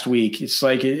last week. It's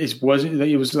like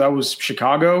that was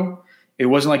Chicago. It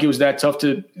wasn't like it was that tough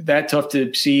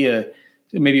to see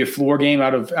maybe a floor game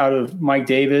out of Mike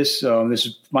Davis.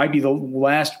 This might be the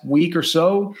last week or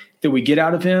so that we get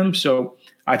out of him. So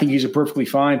I think he's a perfectly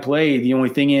fine play. The only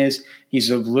thing is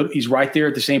he's right there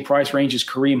at the same price range as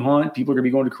Kareem Hunt. People are going to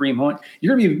be going to Kareem Hunt.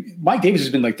 Mike Davis has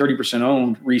been like 30%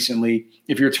 owned recently.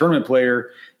 If you're a tournament player,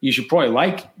 you should probably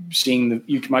like seeing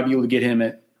you might be able to get him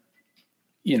at,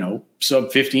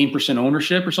 sub 15%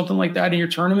 ownership or something like that in your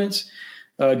tournaments.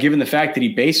 Given the fact that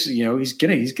he's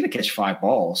gonna catch 5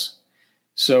 balls.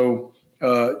 So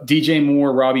DJ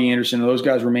Moore, Robbie Anderson, those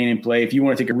guys remain in play. If you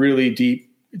want to take a really deep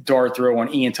dart throw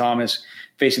on Ian Thomas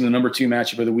facing the number 2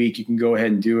 matchup of the week, you can go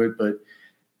ahead and do it. But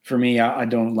for me, I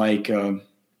don't like I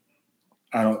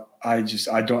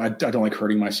don't like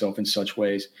hurting myself in such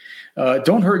ways.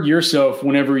 Don't hurt yourself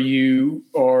whenever you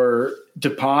are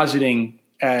depositing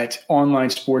at online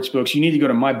sports books. You need to go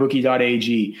to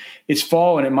mybookie.ag. It's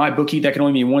fall, and at MyBookie, that can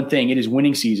only mean one thing. It is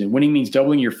winning season. Winning means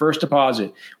doubling your first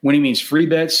deposit. Winning means free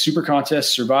bets, super contests,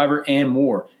 Survivor, and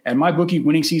more. At MyBookie,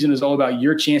 winning season is all about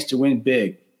your chance to win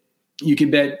big. You can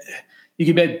bet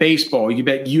baseball. You can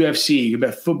bet UFC. You can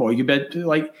bet football. You can bet,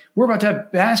 we're about to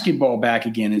have basketball back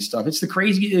again and stuff.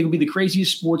 It'll be the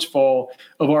craziest sports fall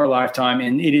of our lifetime,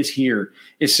 and it is here.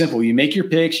 It's simple. You make your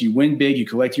picks, you win big, you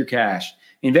collect your cash.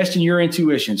 Invest in your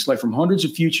intuition. Select from hundreds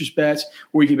of futures bets,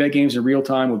 or you can bet games in real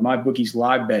time with MyBookie's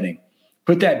live betting.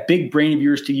 Put that big brain of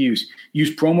yours to use.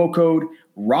 Use promo code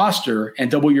ROSTER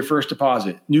and double your first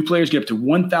deposit. New players get up to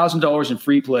 $1,000 in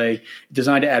free play,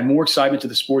 designed to add more excitement to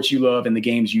the sports you love and the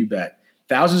games you bet.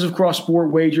 Thousands of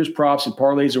cross-sport wagers, props, and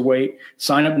parlays await.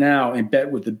 Sign up now and bet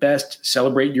with the best.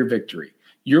 Celebrate your victory.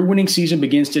 Your winning season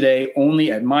begins today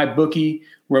only at MyBookie.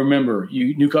 Remember,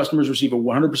 new customers receive a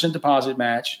 100% deposit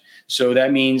match. So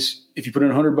that means if you put in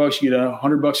 $100, you get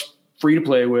 $100 free to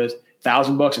play with.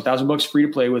 $1,000 free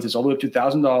to play with. It's all the way up to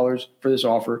 $1,000 for this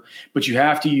offer, but you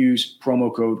have to use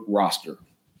promo code ROSTER.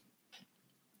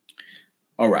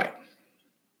 All right.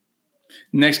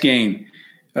 Next game,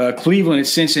 Cleveland at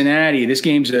Cincinnati. This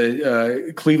game's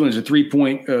Cleveland is a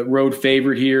 3-point road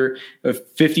favorite here, a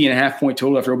 50.5-point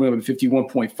total after opening up at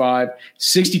 51.5.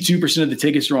 62% of the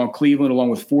tickets are on Cleveland, along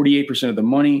with 48% of the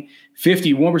money.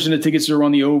 51% of the tickets are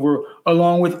on the over,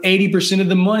 along with 80% of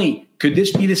the money. Could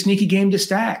this be the sneaky game to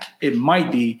stack? It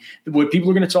might be. What people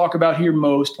are going to talk about here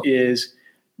most is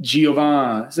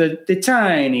Giovanni, the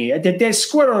tiny, the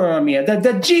squirmy,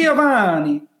 the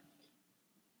Giovanni.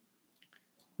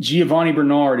 Giovanni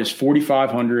Bernard is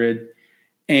 4,500,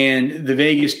 and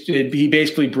he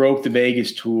basically broke the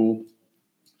Vegas tool.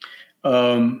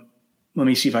 Let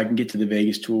me see if I can get to the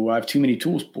Vegas tool. I have too many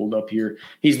tools pulled up here.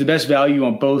 He's the best value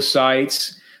on both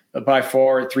sites by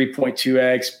far at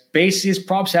 3.2x. His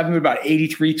props have him at about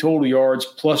 83 total yards,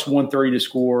 plus 130 to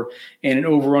score, and an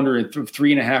over-under of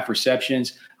 3.5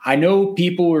 receptions. I know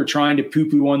people are trying to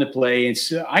poo-poo on the play, and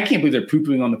so I can't believe they're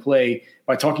poo-pooing on the play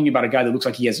by talking about a guy that looks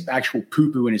like he has actual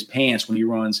poo-poo in his pants when he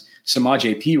runs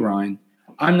Samaje Perine.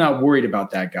 I'm not worried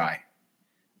about that guy.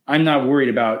 I'm not worried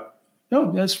about – no,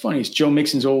 that's funny. It's Joe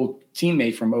Mixon's old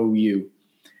teammate from OU.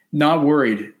 Not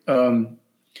worried.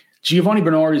 Giovanni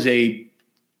Bernard is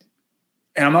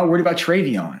and I'm not worried about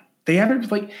Travion. They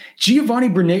haven't Giovanni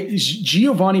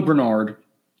Bernard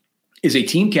is a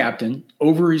team captain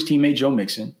over his teammate Joe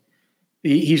Mixon.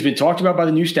 He's been talked about by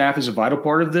the new staff as a vital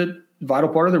part of the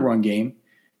run game.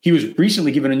 He was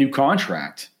recently given a new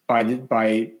contract by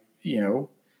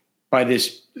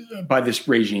this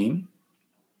regime.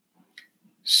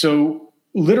 So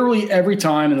literally every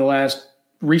time in the last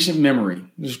recent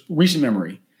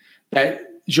memory that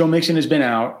Joe Mixon has been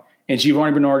out and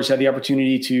Giovanni Bernard has had the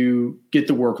opportunity to get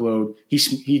the workload,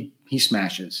 he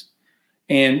smashes.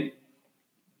 And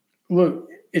look,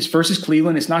 it's versus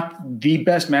Cleveland. It's not the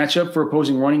best matchup for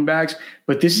opposing running backs,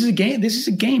 but this is a game.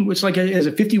 It's like it has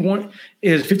a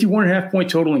 51.5 point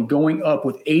total and going up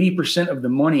with 80% of the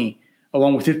money,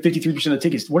 along with 53% of the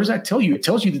tickets. What does that tell you? It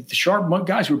tells you that the sharp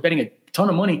guys who are betting a ton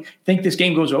of money think this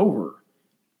game goes over.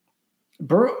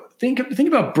 Burrow, think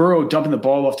about Burrow dumping the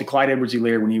ball off to Clyde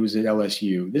Edwards-Helaire when he was at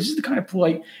LSU. This is the kind of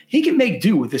play he can make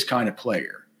do with this kind of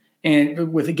player.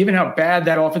 And given how bad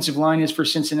that offensive line is for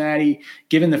Cincinnati,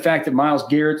 given the fact that Myles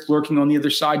Garrett's lurking on the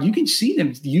other side, you can see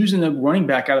them using the running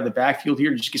back out of the backfield here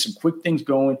to just get some quick things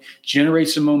going, generate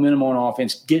some momentum on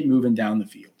offense, get moving down the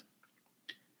field.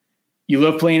 You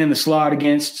love playing in the slot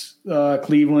against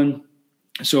Cleveland.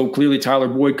 So clearly Tyler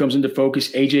Boyd comes into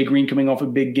focus. A.J. Green coming off a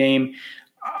big game.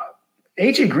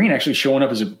 A.J. Green actually showing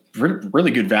up as a really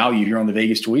good value here on the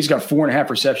Vegas tool. He's got 4.5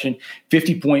 reception,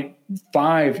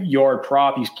 50.5 yard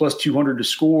prop. He's plus 200 to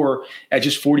score at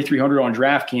just 4,300 on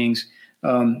DraftKings.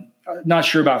 Not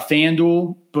sure about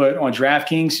FanDuel, but on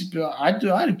DraftKings, I'd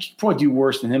probably do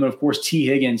worse than him. And of course, T.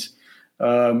 Higgins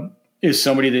is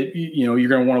somebody that you're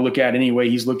going to want to look at anyway.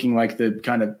 He's looking like the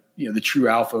kind of the true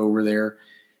alpha over there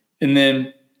And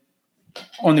then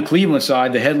on the Cleveland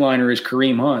side, the headliner is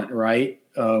Kareem Hunt, right?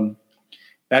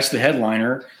 That's the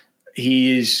headliner.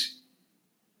 He is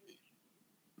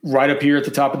right up here at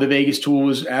the top of the Vegas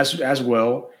tools as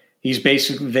well. He's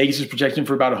basically, Vegas is projecting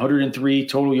for about 103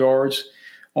 total yards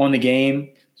on the game,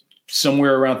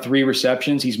 somewhere around 3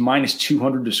 receptions. He's minus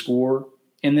 200 to score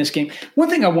in this game. One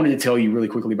thing I wanted to tell you really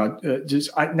quickly about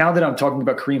now that I'm talking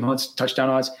about Kareem Hunt's touchdown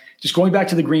odds, just going back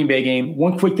to the Green Bay game,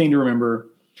 one quick thing to remember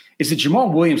is that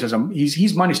Jamal Williams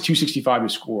he's minus 265 to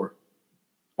score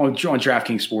on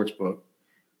DraftKings Sportsbook.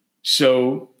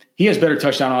 So he has better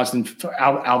touchdown odds than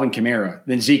Alvin Kamara,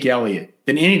 than Zeke Elliott,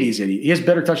 than any of these idiots. He has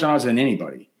better touchdown odds than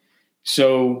anybody.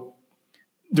 So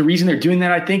the reason they're doing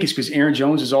that, I think, is because Aaron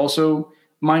Jones is also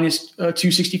minus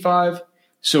 265.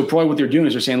 So probably what they're doing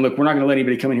is they're saying, look, we're not going to let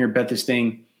anybody come in here and bet this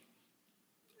thing.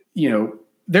 You know,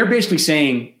 they're basically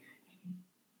saying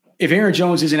if Aaron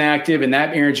Jones isn't active and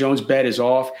that Aaron Jones bet is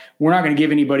off, we're not going to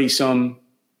give anybody some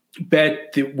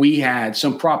bet that we had,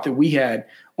 some prop that we had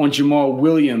on Jamal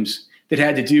Williams that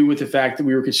had to do with the fact that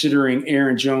we were considering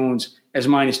Aaron Jones as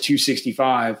minus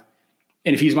 265.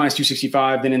 And if he's minus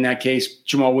 265, then in that case,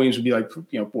 Jamal Williams would be like,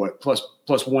 plus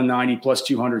 190, plus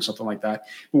 200, something like that.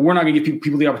 But we're not going to give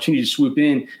people the opportunity to swoop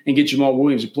in and get Jamal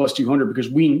Williams at plus 200 because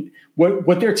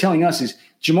what they're telling us is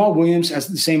Jamal Williams has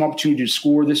the same opportunity to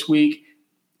score this week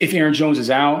if Aaron Jones is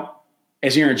out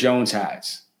as Aaron Jones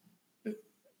has.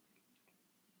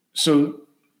 So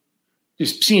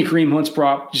just seeing Kareem Hunt's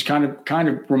prop just kind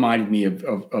of reminded me of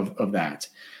that.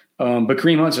 But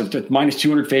Kareem Hunt's a minus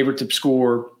 200 favorite to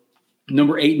score.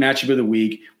 Number 8 matchup of the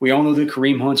week. We all know that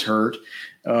Kareem Hunt's hurt.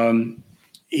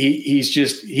 He's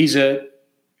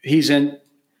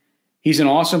an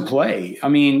awesome play. I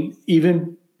mean,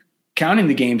 even counting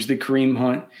the games that Kareem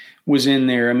Hunt was in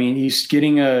there, I mean, he's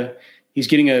getting a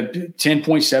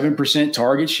 10.7%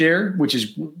 target share, which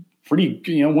is pretty.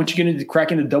 Once you get into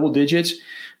crack into double digits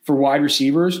for wide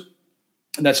receivers,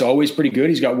 that's always pretty good.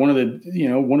 He's got one of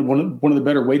the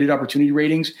better weighted opportunity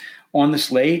ratings on the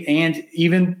slate, and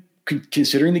even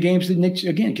considering the games that Nick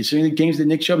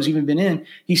Chubb has even been in,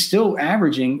 he's still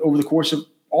averaging over the course of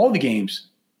all the games.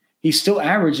 He's still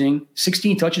averaging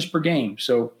 16 touches per game.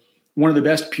 So one of the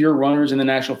best pure runners in the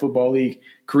National Football League.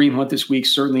 Kareem Hunt this week,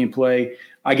 certainly in play.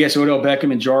 I guess Odell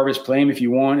Beckham and Jarvis, play him if you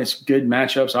want. It's good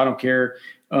matchups. I don't care.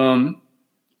 The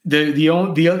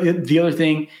other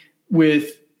thing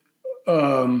with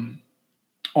Austin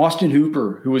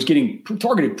Hooper, who was getting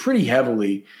targeted pretty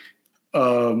heavily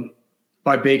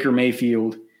by Baker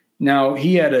Mayfield. Now,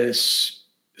 he had a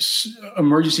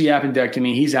emergency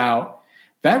appendectomy. He's out.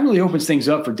 That really opens things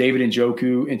up for David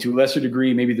Njoku, and to a lesser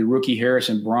degree, maybe the rookie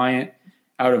Harrison Bryant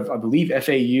out of, I believe,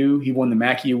 FAU. He won the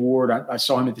Mackey Award. I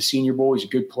saw him at the Senior Bowl. He's a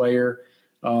good player.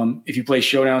 If you play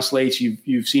showdown slates,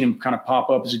 you've seen him kind of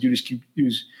pop up as a dude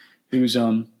who's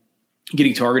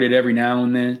getting targeted every now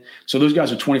and then. So those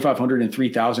guys are 2,500 and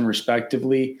 3,000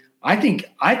 respectively. I think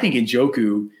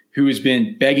Njoku, who has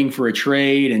been begging for a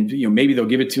trade, and maybe they'll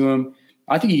give it to him.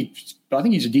 I think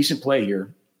he's a decent play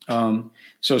here.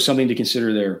 So something to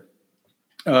consider there.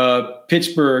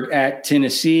 Pittsburgh at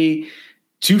Tennessee,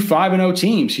 2 5-0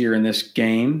 teams here in this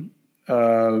game.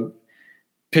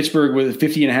 Pittsburgh with a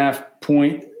 50.5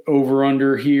 point over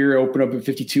under here, open up at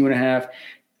 52.5.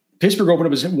 Pittsburgh opened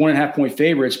up as 1.5 point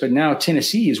favorites, but now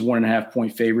Tennessee is 1.5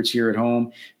 point favorites here at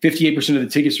home. 58% of the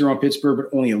tickets are on Pittsburgh,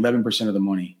 but only 11% of the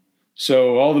money.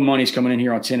 So all the money's coming in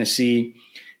here on Tennessee.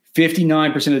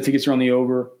 59% of the tickets are on the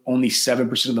over, only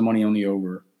 7% of the money on the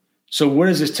over. So what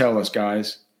does this tell us,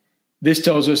 guys? This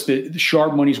tells us that the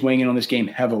sharp money's weighing in on this game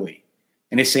heavily.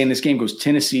 And it's saying this game goes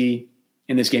Tennessee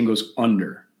and this game goes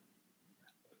under.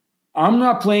 I'm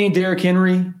not playing Derrick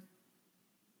Henry.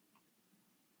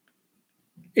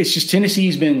 It's just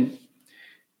Tennessee's been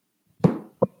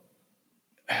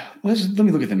let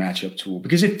me look at the matchup tool,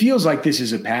 because it feels like this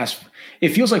is a pass. It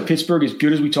feels like Pittsburgh, as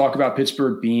good as we talk about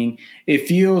Pittsburgh being, it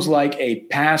feels like a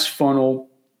pass funnel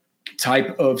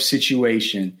type of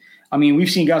situation. I mean,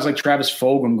 we've seen guys like Travis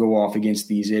Fulgham go off against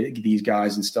these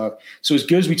guys and stuff. So as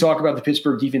good as we talk about the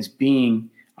Pittsburgh defense being,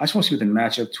 I just want to see what the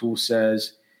matchup tool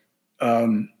says.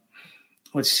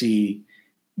 Let's see.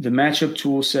 The matchup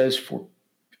tool says for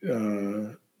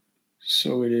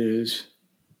so it is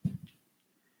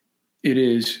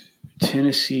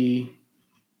Tennessee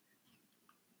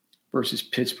versus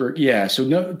Pittsburgh. Yeah, so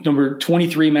number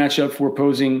 23 matchup for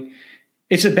opposing.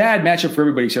 It's a bad matchup for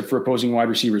everybody except for opposing wide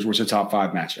receivers, where it's a top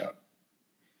 5 matchup.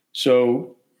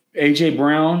 So A.J.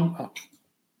 Brown,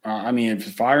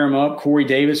 fire him up. Corey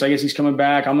Davis, I guess he's coming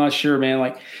back. I'm not sure,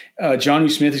 man.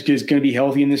 Jonnu Smith is going to be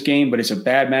healthy in this game, but it's a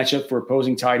bad matchup for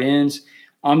opposing tight ends.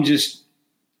 I'm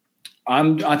I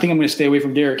think I'm going to stay away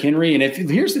from Derrick Henry. And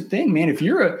here's the thing, man, if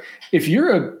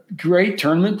you're a great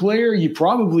tournament player, you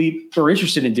probably are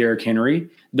interested in Derrick Henry.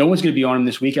 No one's going to be on him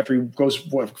this week after he goes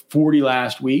 40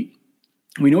 last week.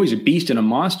 We know he's a beast and a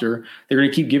monster. They're going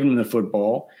to keep giving him the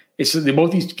football.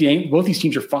 Both these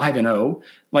teams are 5-0.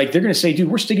 Like, they're going to say, dude,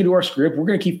 we're sticking to our script. We're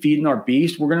going to keep feeding our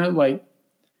beast. We're going to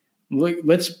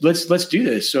let's do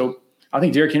this. So I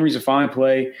think Derrick Henry's a fine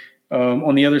play.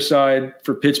 On the other side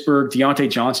for Pittsburgh, Deontay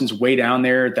Johnson's way down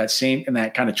there at in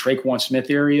that kind of Traquan Smith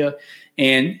area.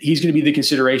 And he's going to be the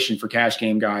consideration for cash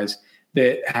game guys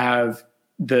that have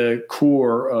the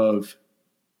core of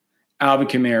Alvin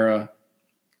Kamara,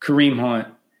 Kareem Hunt,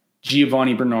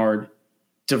 Giovanni Bernard,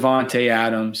 Devontae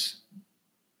Adams.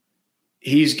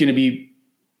 He's going to be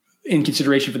in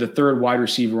consideration for the third wide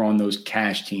receiver on those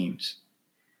cash teams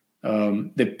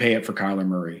that pay up for Kyler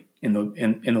Murray in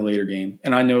the later game.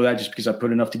 And I know that just because I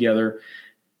put enough together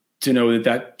to know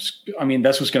that's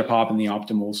what's going to pop in the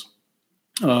optimals.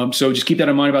 So just keep that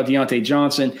in mind about Deontay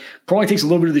Johnson. Probably takes a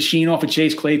little bit of the sheen off of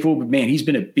Chase Claypool, but man, he's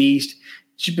been a beast.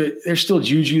 But there's still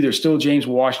Juju, there's still James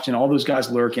Washington, all those guys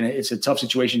lurking. It's a tough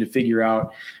situation to figure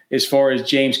out. As far as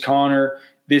James Conner,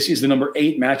 this is the number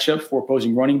 8 matchup for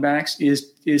opposing running backs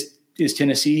is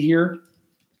Tennessee here.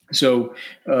 So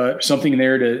something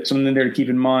there to keep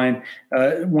in mind.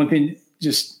 One thing,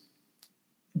 just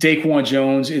Daquan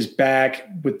Jones is back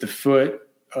with the foot.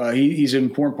 He's an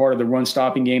important part of the run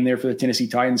stopping game there for the Tennessee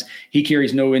Titans. He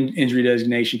carries no injury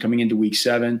designation coming into week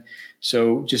 7.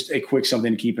 So just a quick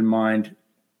something to keep in mind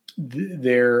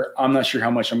there. I'm not sure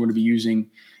how much I'm going to be using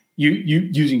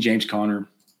James Conner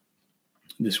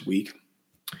this week.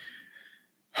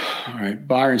 All right.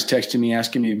 Byron's texting me,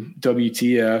 asking me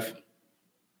WTF.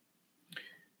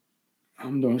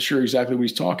 I'm not sure exactly what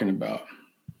he's talking about.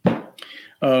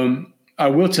 I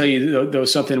will tell you though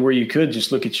something where you could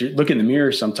just look in the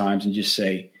mirror sometimes and just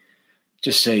say,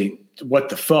 what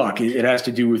the fuck? It has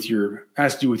to do with your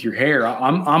hair.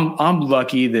 I'm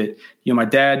lucky that, my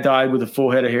dad died with a full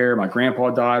head of hair. My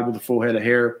grandpa died with a full head of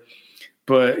hair,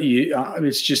 but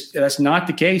it's just, that's not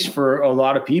the case for a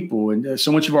lot of people. And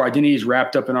so much of our identity is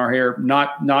wrapped up in our hair.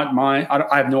 Not mine.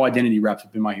 I have no identity wrapped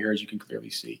up in my hair, as you can clearly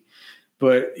see.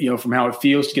 But, from how it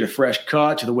feels to get a fresh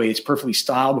cut to the way it's perfectly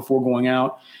styled before going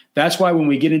out. That's why when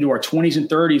we get into our 20s and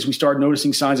 30s, we start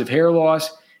noticing signs of hair loss.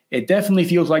 It definitely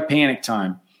feels like panic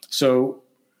time. So,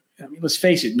 let's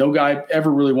face it, no guy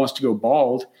ever really wants to go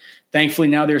bald. Thankfully,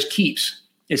 now there's Keeps.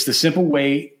 It's the simple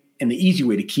way and the easy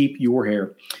way to keep your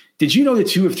hair. Did you know that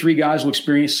 2 of 3 guys will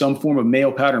experience some form of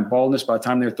male pattern baldness by the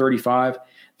time they're 35?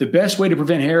 The best way to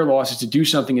prevent hair loss is to do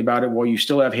something about it while you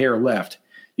still have hair left.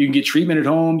 You can get treatment at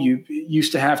home. You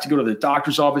used to have to go to the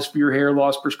doctor's office for your hair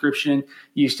loss prescription.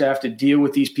 You used to have to deal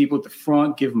with these people at the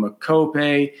front, give them a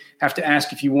copay, have to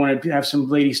ask if you wanted to have some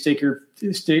lady some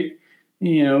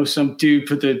dude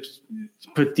put the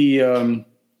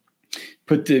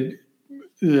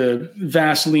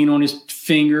Vaseline on his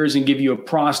fingers and give you a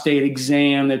prostate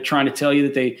exam. They're trying to tell you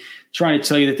that they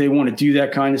want to do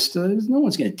that kind of stuff. No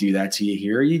one's going to do that to you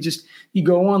here. You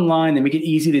go online, they make it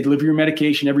easy. They deliver your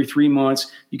medication every 3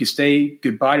 months. You can say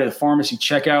goodbye to the pharmacy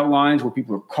checkout lines where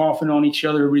people are coughing on each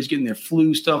other. Everybody's getting their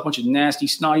flu stuff, a bunch of nasty,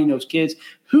 snotty-nosed kids.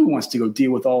 Who wants to go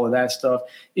deal with all of that stuff?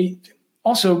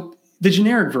 Also, the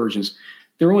generic versions.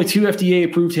 There are only 2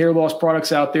 FDA-approved hair loss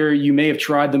products out there. You may have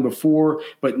tried them before,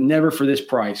 but never for this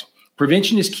price.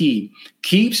 Prevention is key.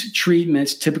 Keeps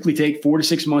treatments typically take 4 to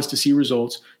 6 months to see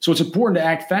results, so it's important to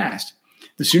act fast.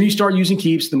 The sooner you start using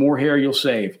Keeps, the more hair you'll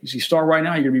save. If you start right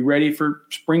now, you're going to be ready for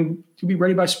spring. You'll be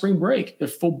ready by spring break. A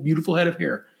full, beautiful head of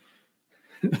hair.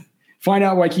 Find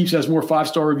out why Keeps has more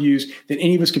 5-star reviews than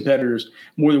any of its competitors.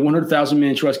 More than 100,000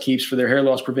 men trust Keeps for their hair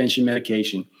loss prevention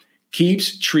medication.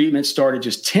 Keeps treatments start at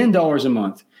just $10 a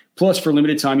month. Plus, for a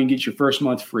limited time, you can get your first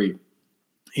month free.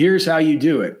 Here's how you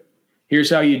do it.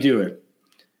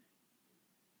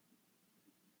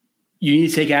 You need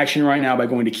to take action right now by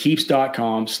going to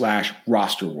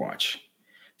keeps.com/rosterwatch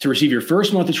to receive your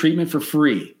first month of treatment for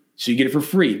free. So you get it for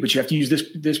free, but you have to use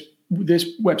this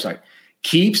website,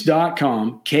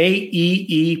 keeps.com,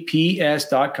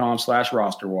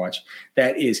 KEEPS.com/rosterwatch.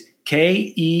 That is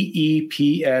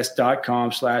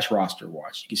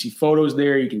KEEPS.com/rosterwatch. You can see photos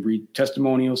there. You can read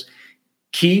testimonials.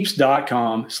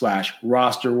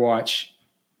 Keeps.com/rosterwatch.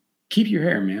 Keep your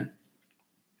hair, man.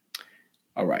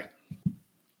 All right.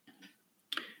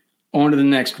 On to the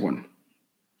next one.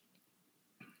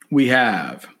 We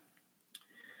have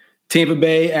Tampa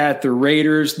Bay at the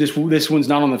Raiders. This one's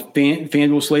not on the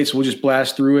FanDuel slate, so we'll just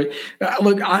blast through it.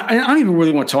 Look, I don't even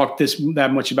really want to talk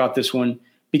that much about this one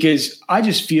because I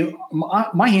just feel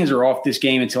my hands are off this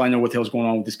game until I know what the hell's going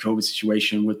on with this COVID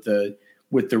situation with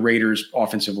the Raiders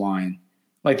offensive line.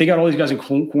 Like, they got all these guys in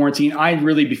quarantine. I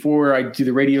really, before I do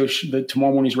the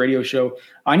tomorrow morning's radio show,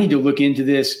 I need to look into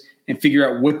this and figure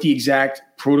out what the exact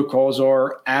protocols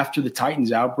are after the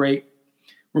Titans outbreak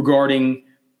regarding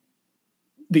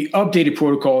the updated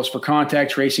protocols for contact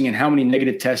tracing and how many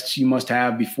negative tests you must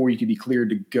have before you can be cleared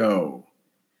to go.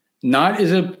 Not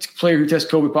as a player who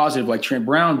tests COVID positive like Trent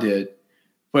Brown did,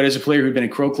 but as a player who'd been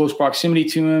in close proximity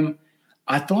to him.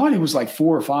 I thought it was like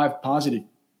 4 or 5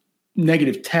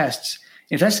 negative tests.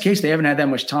 If that's the case, they haven't had that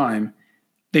much time.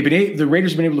 The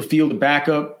Raiders have been able to field a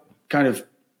backup kind of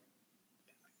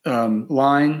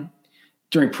line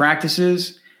during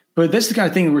practices. But that's the kind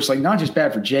of thing where it's like not just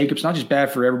bad for Jacobs, not just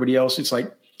bad for everybody else. It's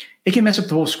like it can mess up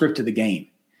the whole script of the game.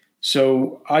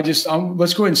 So let's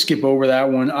go ahead and skip over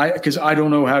that one because I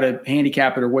don't know how to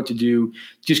handicap it or what to do.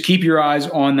 Just keep your eyes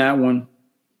on that one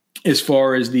as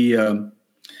far as the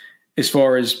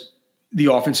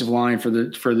offensive line for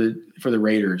the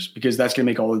Raiders, because that's going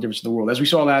to make all the difference in the world. As we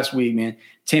saw last week, man,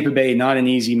 Tampa Bay, not an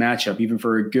easy matchup, even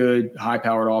for a good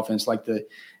high-powered offense like the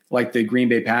Green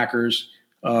Bay Packers.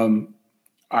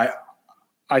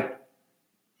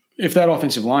 If that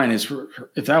offensive line is hurt, I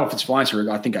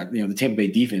think the Tampa Bay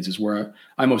defense is where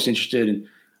I'm most interested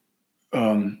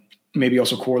in. Maybe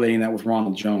also correlating that with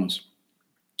Ronald Jones.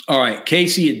 All right,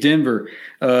 KC at Denver.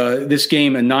 This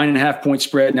game, a 9.5 point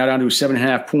spread, now down to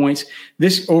 7.5 points.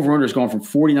 This over/under has gone from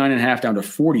 49.5 down to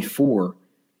 44.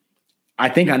 I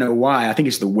think I know why. I think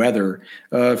it's the weather.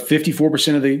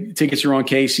 54% of the tickets are on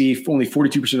KC. Only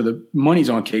 42% of the money's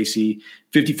on KC.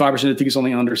 55% of the tickets on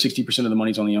the under. 60% of the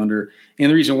money's on the under. And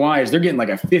the reason why is they're getting like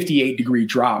a 58-degree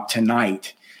drop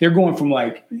tonight. They're going from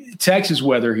like Texas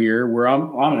weather here, where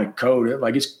I'm in a coat,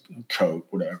 like it's coat,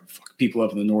 whatever. Fuck, people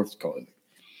up in the north call it.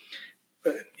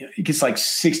 But it gets like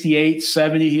 68,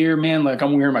 70 here, man. Like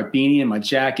I'm wearing my beanie and my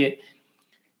jacket.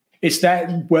 It's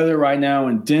that weather right now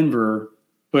in Denver.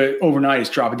 But overnight, it's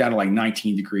dropping down to like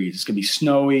 19 degrees. It's going to be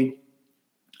snowy.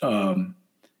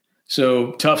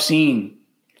 So tough scene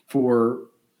for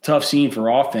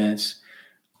offense.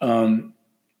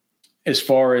 As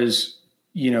far as,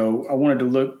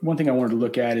 one thing I wanted to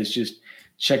look at is just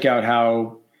check out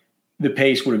how the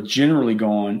pace would have generally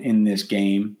gone in this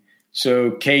game.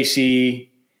 So KC,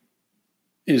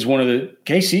 believe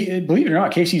it or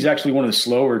not, KC is actually one of the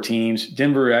slower teams.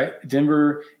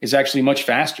 Denver is actually much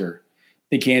faster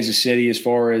than Kansas City as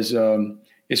far as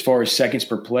seconds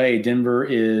per play.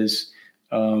 Denver's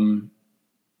a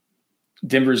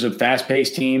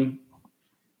fast-paced team.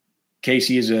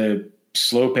 KC is a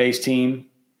slow-paced team,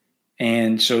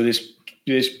 and so this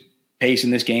pace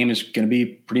in this game is going to be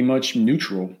pretty much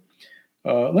neutral.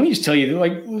 Let me just tell you,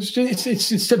 like,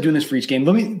 instead of doing this for each game,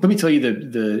 let me tell you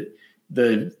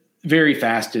the very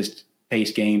fastest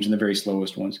paced games and the very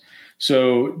slowest ones.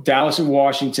 So Dallas at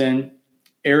Washington,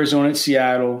 Arizona at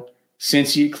Seattle,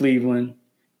 Cincy at Cleveland,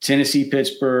 Tennessee,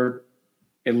 Pittsburgh,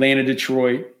 Atlanta,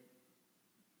 Detroit.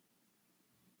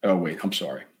 Oh wait, I'm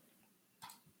sorry.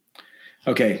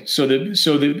 Okay, so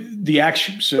the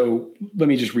action. So let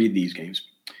me just read these games.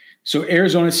 So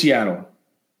Arizona, Seattle,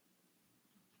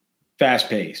 fast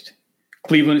paced.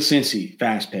 Cleveland at Cincy,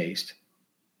 fast paced.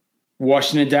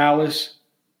 Washington, Dallas,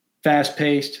 fast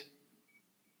paced.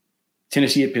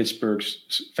 Tennessee at Pittsburgh,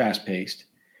 fast paced.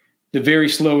 The very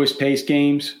slowest paced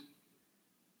games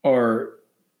are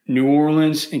New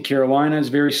Orleans and Carolina is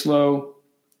very slow.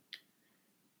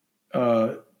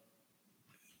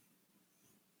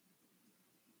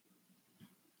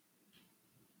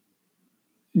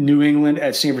 New England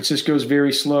at San Francisco is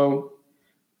very slow.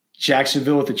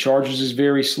 Jacksonville at the Chargers is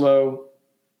very slow.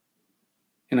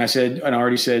 And I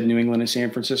already said New England and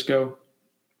San Francisco.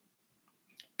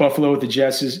 Buffalo at the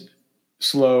Jets is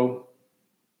slow.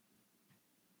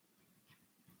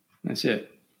 That's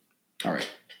it. All right.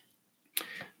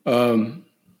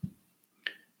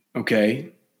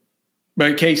 Okay.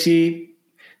 But KC,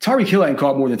 Tyreek Hill hadn't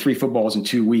caught more than 3 footballs in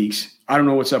 2 weeks. I don't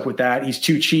know what's up with that. He's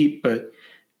too cheap, but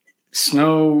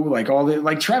snow, like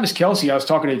Travis Kelce. I was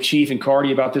talking to Chief and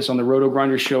Cardi about this on the Roto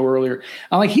Grinder show earlier.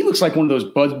 I'm like, he looks like one of those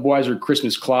Budweiser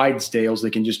Christmas Clydesdales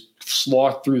that can just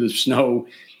sloth through the snow.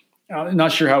 I'm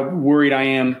not sure how worried I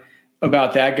am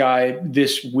about that guy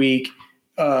this week.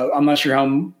 I'm not sure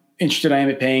how interested I am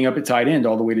in paying up at tight end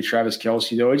all the way to Travis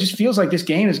Kelce, though. It just feels like this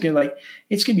game is it's going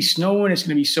to be snowing. It's going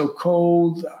to be so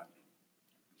cold.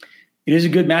 It is a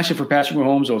good matchup for Patrick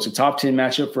Mahomes, though. It's a top 10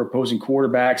 matchup for opposing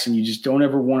quarterbacks, and you just don't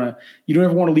ever want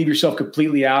to leave yourself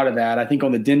completely out of that. I think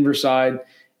on the Denver side,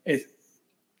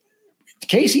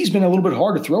 KC's been a little bit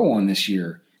hard to throw on this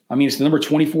year. I mean, it's the number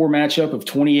 24 matchup of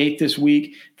 28 this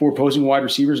week for opposing wide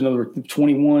receivers, another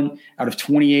 21 out of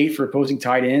 28 for opposing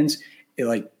tight ends.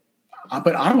 But I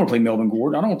don't want to play Melvin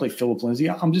Gordon. I don't want to play Phillip Lindsay.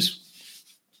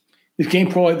 This game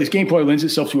probably lends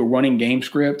itself to a running game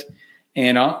script,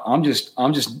 and I'm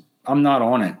not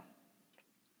on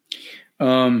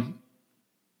it.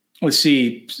 Let's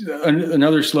see.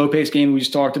 Another slow-paced game we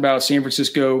just talked about, San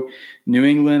Francisco, New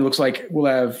England. Looks like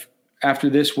after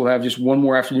this, we'll have just one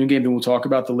more afternoon game. Then we'll talk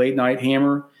about the late-night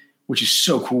hammer, which is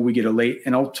so cool. We get a late –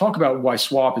 and I'll talk about why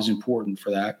swap is important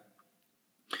for that.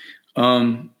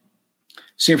 San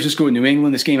Francisco and New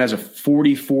England. This game has a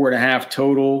 44.5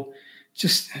 total.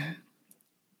 Just –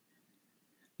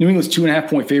 New England's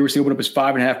 2.5-point favorites. They open up as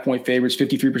 5.5-point favorites.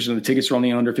 53% of the tickets are on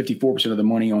the under, 54% of the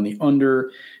money on the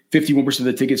under, 51% of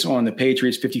the tickets on the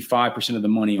Patriots, 55% of the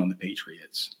money on the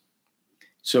Patriots.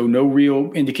 So no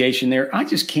real indication there. I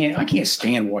can't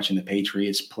stand watching the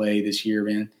Patriots play this year,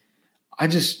 man. I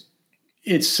don't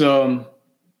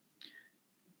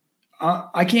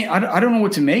know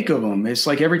what to make of them. It's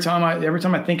like every time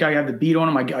I think I have the beat on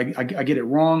them, I get it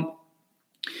wrong.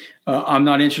 I'm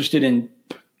not interested in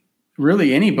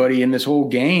really anybody in this whole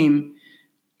game.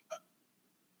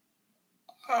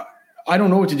 I don't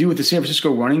know what to do with the San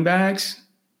Francisco running backs.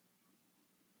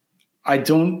 I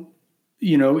don't,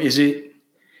 is it,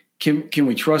 can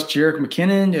we trust Jerick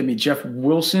McKinnon? I mean, Jeff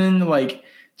Wilson,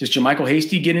 does JaMychal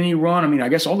Hasty get any run? I mean, I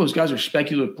guess all those guys are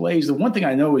speculative plays. The one thing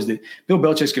I know is that Bill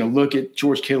Belichick's going to look at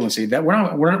George Kittle and say that we're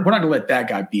not going to let that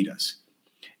guy beat us.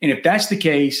 And if that's the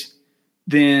case,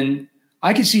 then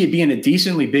I can see it being a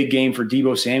decently big game for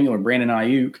Deebo Samuel or Brandon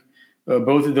Ayuk.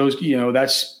 Both of those,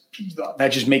 that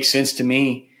just makes sense to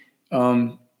me.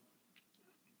 But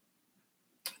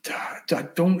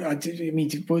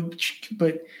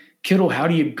Kittle, how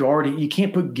do you guard it? You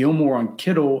can't put Gilmore on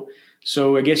Kittle.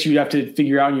 So I guess you'd have to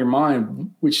figure out in your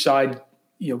mind which side,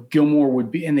 Gilmore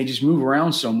would be, and they just move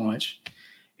around so much.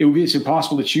 It's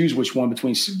impossible to choose which one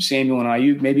between Samuel and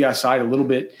Ayuk. Maybe I side a little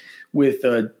bit with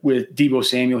Deebo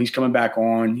Samuel. He's coming back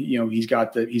on. He's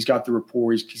got the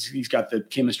rapport. He's got the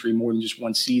chemistry more than just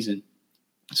one season.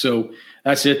 So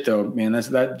that's it, though, man.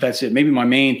 That's it. Maybe my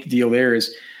main deal there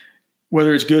is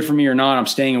whether it's good for me or not, I'm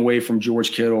staying away from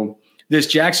George Kittle. This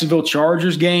Jacksonville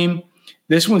Chargers game,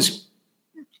 this one's.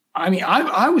 I mean,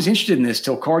 I was interested in this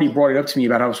till Cardi brought it up to me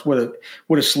about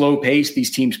what a slow pace these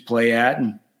teams play at,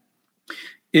 and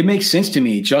it makes sense to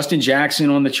me. Justin Jackson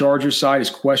on the Chargers side is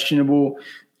questionable.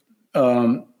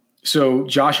 So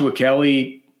Joshua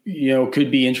Kelly, could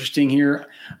be interesting here.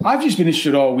 I've just been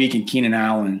interested all week in Keenan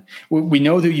Allen. We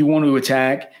know that you want to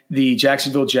attack the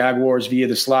Jacksonville Jaguars via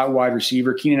the slot wide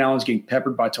receiver. Keenan Allen's getting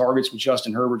peppered by targets with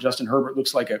Justin Herbert. Justin Herbert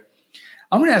looks like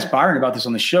I'm going to ask Byron about this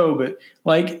on the show, but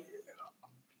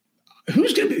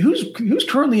who's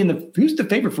currently who's the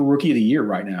favorite for Rookie of the Year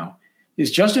right now?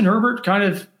 Is Justin Herbert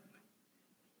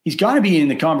he's got to be in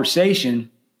the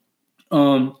conversation.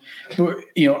 I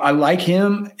like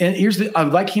him, and I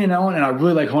like Keenan Allen, and I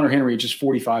really like Hunter Henry at just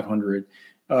 4,500.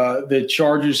 The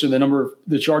Chargers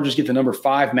get the number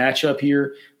 5 matchup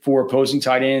here for opposing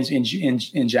tight ends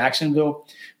in Jacksonville.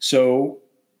 So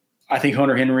I think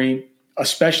Hunter Henry,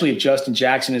 especially if Justin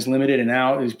Jackson is limited and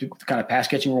out, is the kind of pass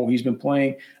catching role he's been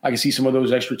playing. I can see some of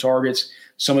those extra targets,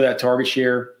 some of that target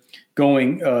share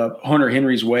going Hunter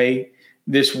Henry's way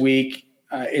this week.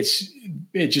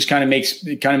 It kind of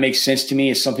makes sense to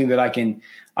me. It's something that I can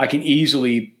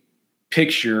easily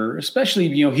picture, especially,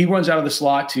 he runs out of the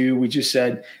slot too. We just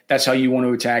said that's how you want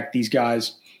to attack these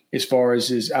guys as far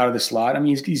as is out of the slot. I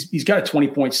mean, he's got a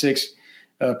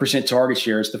 20.6% target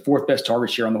share. It's the 4th best target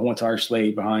share on the whole entire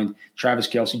slate behind Travis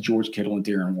Kelce, George Kittle, and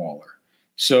Darren Waller.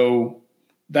 So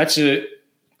that's where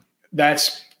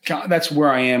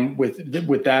I am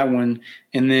with that one.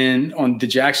 And then on the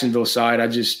Jacksonville side,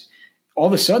 all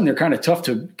of a sudden they're kind of tough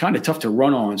to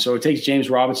run on. So it takes James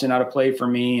Robinson out of play for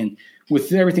me. And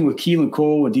with everything with Keelan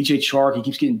Cole and DJ Chark, he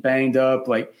keeps getting banged up.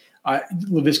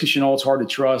 Laviska Shenault's hard to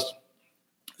trust.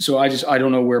 So I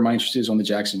don't know where my interest is on the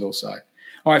Jacksonville side.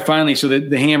 All right, finally, so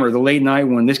the hammer, the late night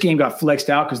one. This game got flexed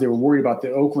out because they were worried about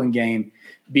the Oakland game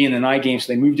being the night game.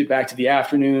 So they moved it back to the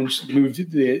afternoons,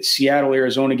 moved the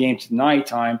Seattle-Arizona game to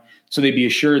nighttime so they'd be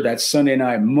assured that Sunday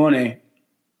night money.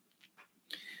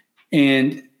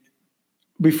 And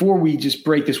before we just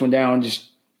break this one down,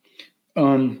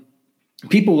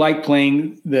 people like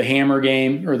playing the hammer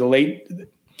game or the late.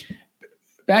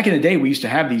 Back in the day, we used to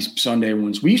have these Sunday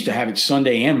ones. We used to have it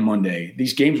Sunday and Monday.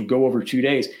 These games would go over 2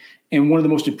 days. And one of the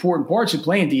most important parts of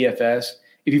playing DFS,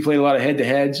 if you play a lot of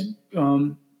head-to-heads,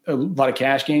 a lot of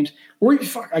cash games, or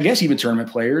I guess even tournament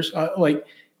players,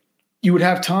 you would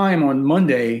have time on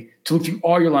Monday to look through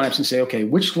all your lineups and say, okay,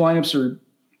 which lineups are,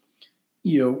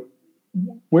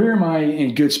 where am I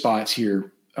in good spots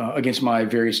here against my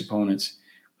various opponents?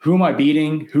 Who am I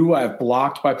beating? Who I have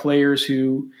blocked by players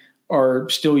who are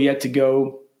still yet to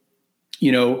go?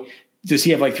 Does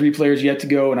he have like 3 players yet to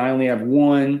go and I only have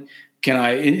 1?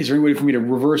 Is there any way for me to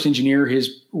reverse engineer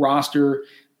his roster,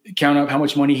 count up how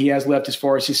much money he has left as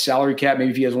far as his salary cap?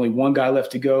 Maybe if he has only 1 guy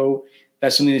left to go,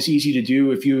 that's something that's easy to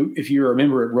do. If you're a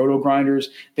member at Roto Grinders,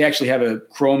 they actually have a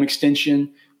Chrome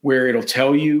extension where it'll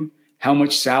tell you how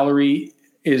much salary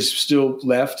is still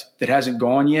left that hasn't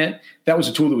gone yet. That was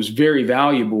a tool that was very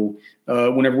valuable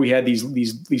whenever we had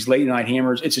these late night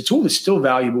hammers. It's a tool that's still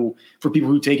valuable for people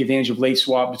who take advantage of late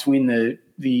swap between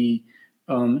the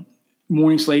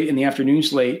morning slate and the afternoon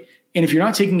slate. And if you're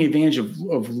not taking advantage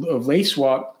of late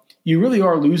swap, you really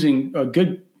are losing a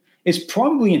good. It's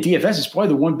probably in DFS. It's probably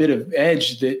the one bit of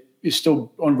edge that is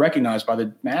still unrecognized by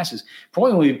the masses.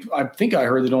 I think I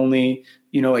heard that only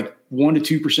like 1%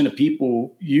 to 2% of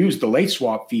people use the late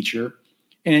swap feature.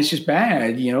 And it's just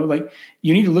bad, like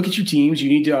you need to look at your teams. You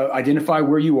need to identify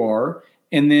where you are.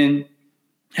 And then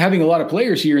having a lot of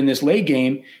players here in this late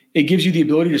game, it gives you the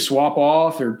ability to swap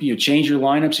off or, change your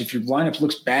lineups. If your lineup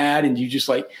looks bad and you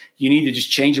need to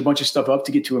just change a bunch of stuff up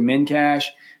to get to a min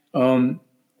cash.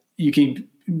 You can,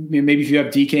 maybe if you have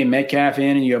DK Metcalf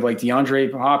in and you have like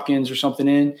DeAndre Hopkins or something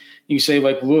in, you can say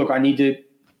like, look, I need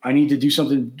to do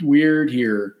something weird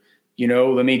here.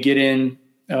 Let me get in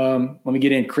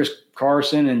Chris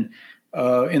Carson and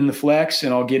in the flex,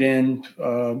 and I'll get in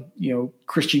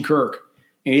Christian Kirk.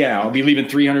 And yeah, I'll be leaving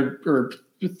 $300 or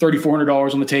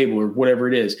 $3,400 on the table or whatever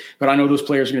it is. But I know those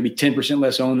players are going to be 10%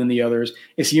 less owned than the others.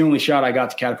 It's the only shot I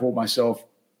got to catapult myself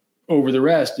over the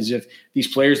rest. Is if these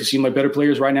players that seem like better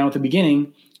players right now at the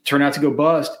beginning turn out to go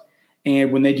bust,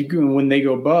 and when they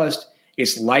go bust,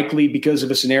 it's likely because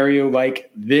of a scenario like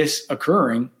this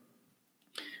occurring.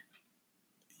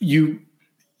 You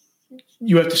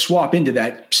have to swap into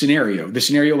that scenario. The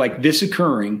scenario like this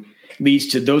occurring leads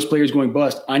to those players going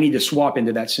bust. I need to swap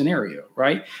into that scenario,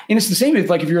 right? And it's the same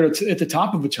if you're at the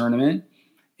top of a tournament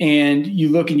and you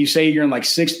look and you say you're in like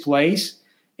 6th place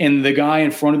and the guy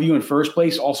in front of you in 1st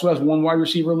place also has 1 wide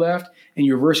receiver left, and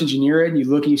you reverse engineer it and you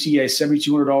look and you see he has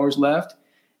 $7,200 left,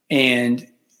 and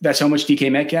that's how much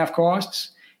DK Metcalf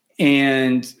costs,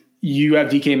 and you have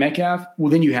DK Metcalf,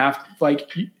 well, then you have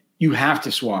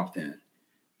to swap then,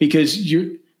 because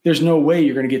there's no way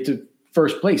you're going to get to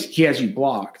 1st place. He has you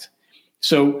blocked.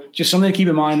 So just something to keep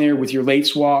in mind there with your late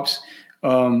swaps.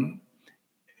 And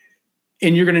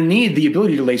you're going to need the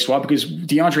ability to late swap because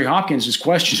DeAndre Hopkins is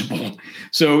questionable.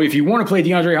 So if you want to play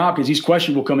DeAndre Hopkins, he's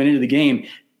questionable coming into the game.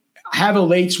 Have a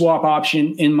late swap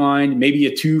option in mind, maybe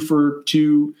a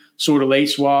 2-for-2 sort of late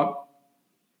swap.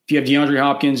 If you have DeAndre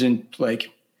Hopkins and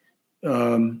like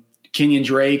Kenyon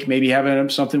Drake, maybe having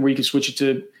something where you can switch it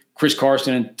to Chris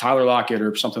Carson and Tyler Lockett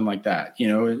or something like that.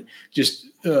 Just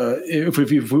if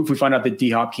we find out that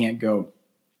D-Hop can't go.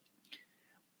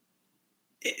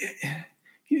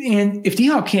 And if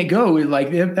D-Hop can't go,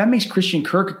 like that makes Christian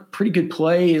Kirk a pretty good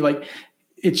play. Like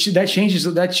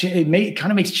it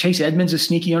kind of makes Chase Edmonds a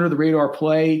sneaky under the radar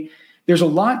play. There's a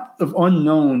lot of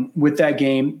unknown with that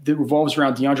game that revolves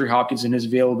around DeAndre Hopkins and his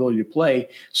availability to play.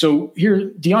 So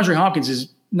here, DeAndre Hopkins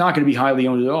is not going to be highly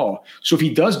owned at all. So if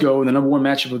he does go in the number 1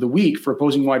 matchup of the week for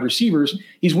opposing wide receivers,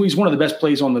 he's one of the best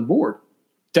plays on the board.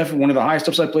 Definitely one of the highest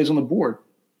upside plays on the board.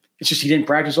 It's just he didn't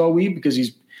practice all week because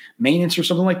he's maintenance or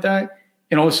something like that.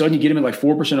 And all of a sudden you get him at like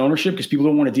 4% ownership because people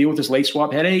don't want to deal with this late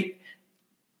swap headache.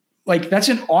 Like that's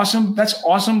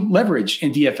awesome leverage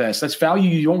in DFS. That's value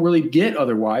you don't really get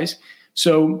otherwise.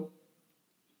 So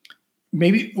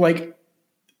maybe like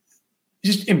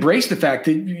just embrace the fact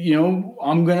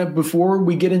that, before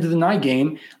we get into the night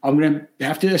game, I'm going to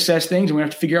have to assess things. I'm going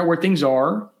to have to figure out where things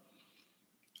are.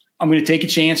 I'm going to take a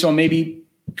chance on maybe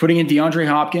putting in DeAndre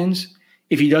Hopkins.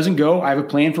 If he doesn't go, I have a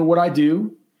plan for what I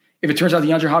do. If it turns out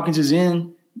DeAndre Hopkins is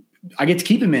in, I get to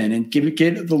keep him in and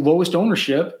get the lowest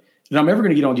ownership that I'm ever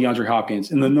going to get on DeAndre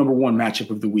Hopkins in the number 1 matchup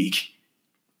of the week,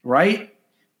 right?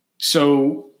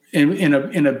 So in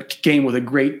a game with a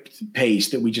great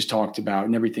pace that we just talked about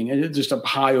and everything, and it's just a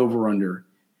high over under.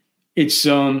 It's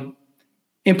and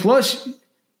plus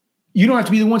you don't have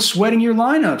to be the one sweating your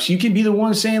lineups. You can be the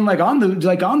one saying like I'm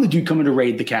the dude coming to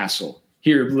raid the castle.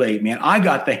 here late, man. I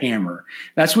got the hammer.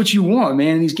 That's what you want,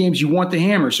 man. In these games, you want the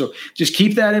hammer. So just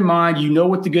keep that in mind. You know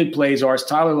what the good plays are. It's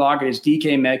Tyler Lockett, it's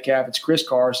DK Metcalf, it's Chris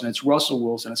Carson, it's Russell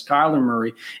Wilson, it's Kyler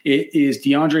Murray, it is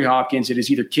DeAndre Hopkins, it is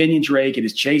either Kenyon Drake, it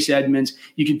is Chase Edmonds.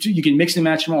 You can mix and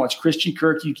match them all. It's Christian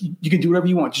Kirk. You can do whatever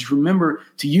you want. Just remember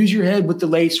to use your head with the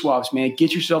late swaps, man.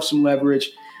 Get yourself some leverage.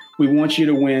 We want you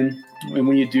to win. And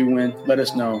when you do win, let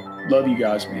us know. Love you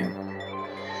guys, man.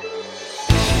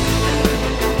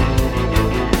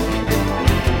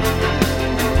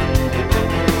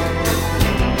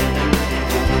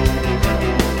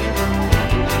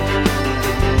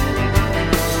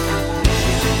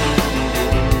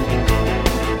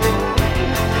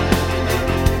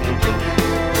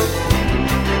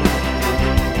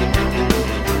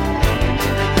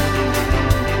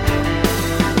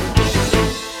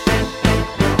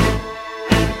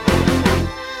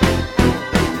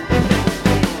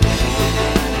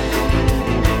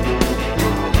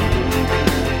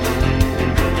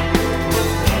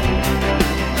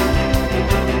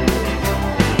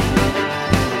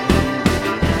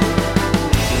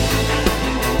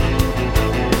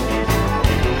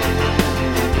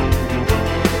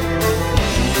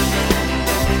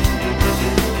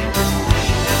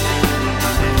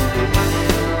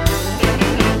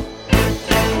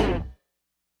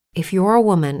 If you're a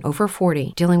woman over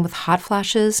 40 dealing with hot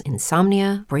flashes,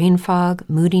 insomnia, brain fog,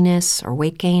 moodiness, or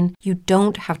weight gain, you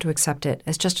don't have to accept it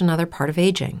as just another part of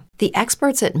aging. The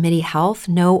experts at MIDI Health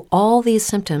know all these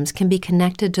symptoms can be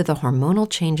connected to the hormonal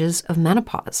changes of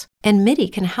menopause. And MIDI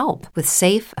can help with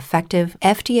safe, effective,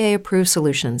 FDA-approved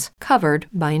solutions covered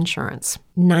by insurance.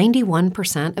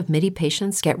 91% of MIDI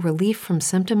patients get relief from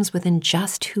symptoms within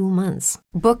just 2 months.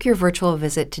 Book your virtual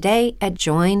visit today at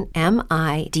joinmidi.com.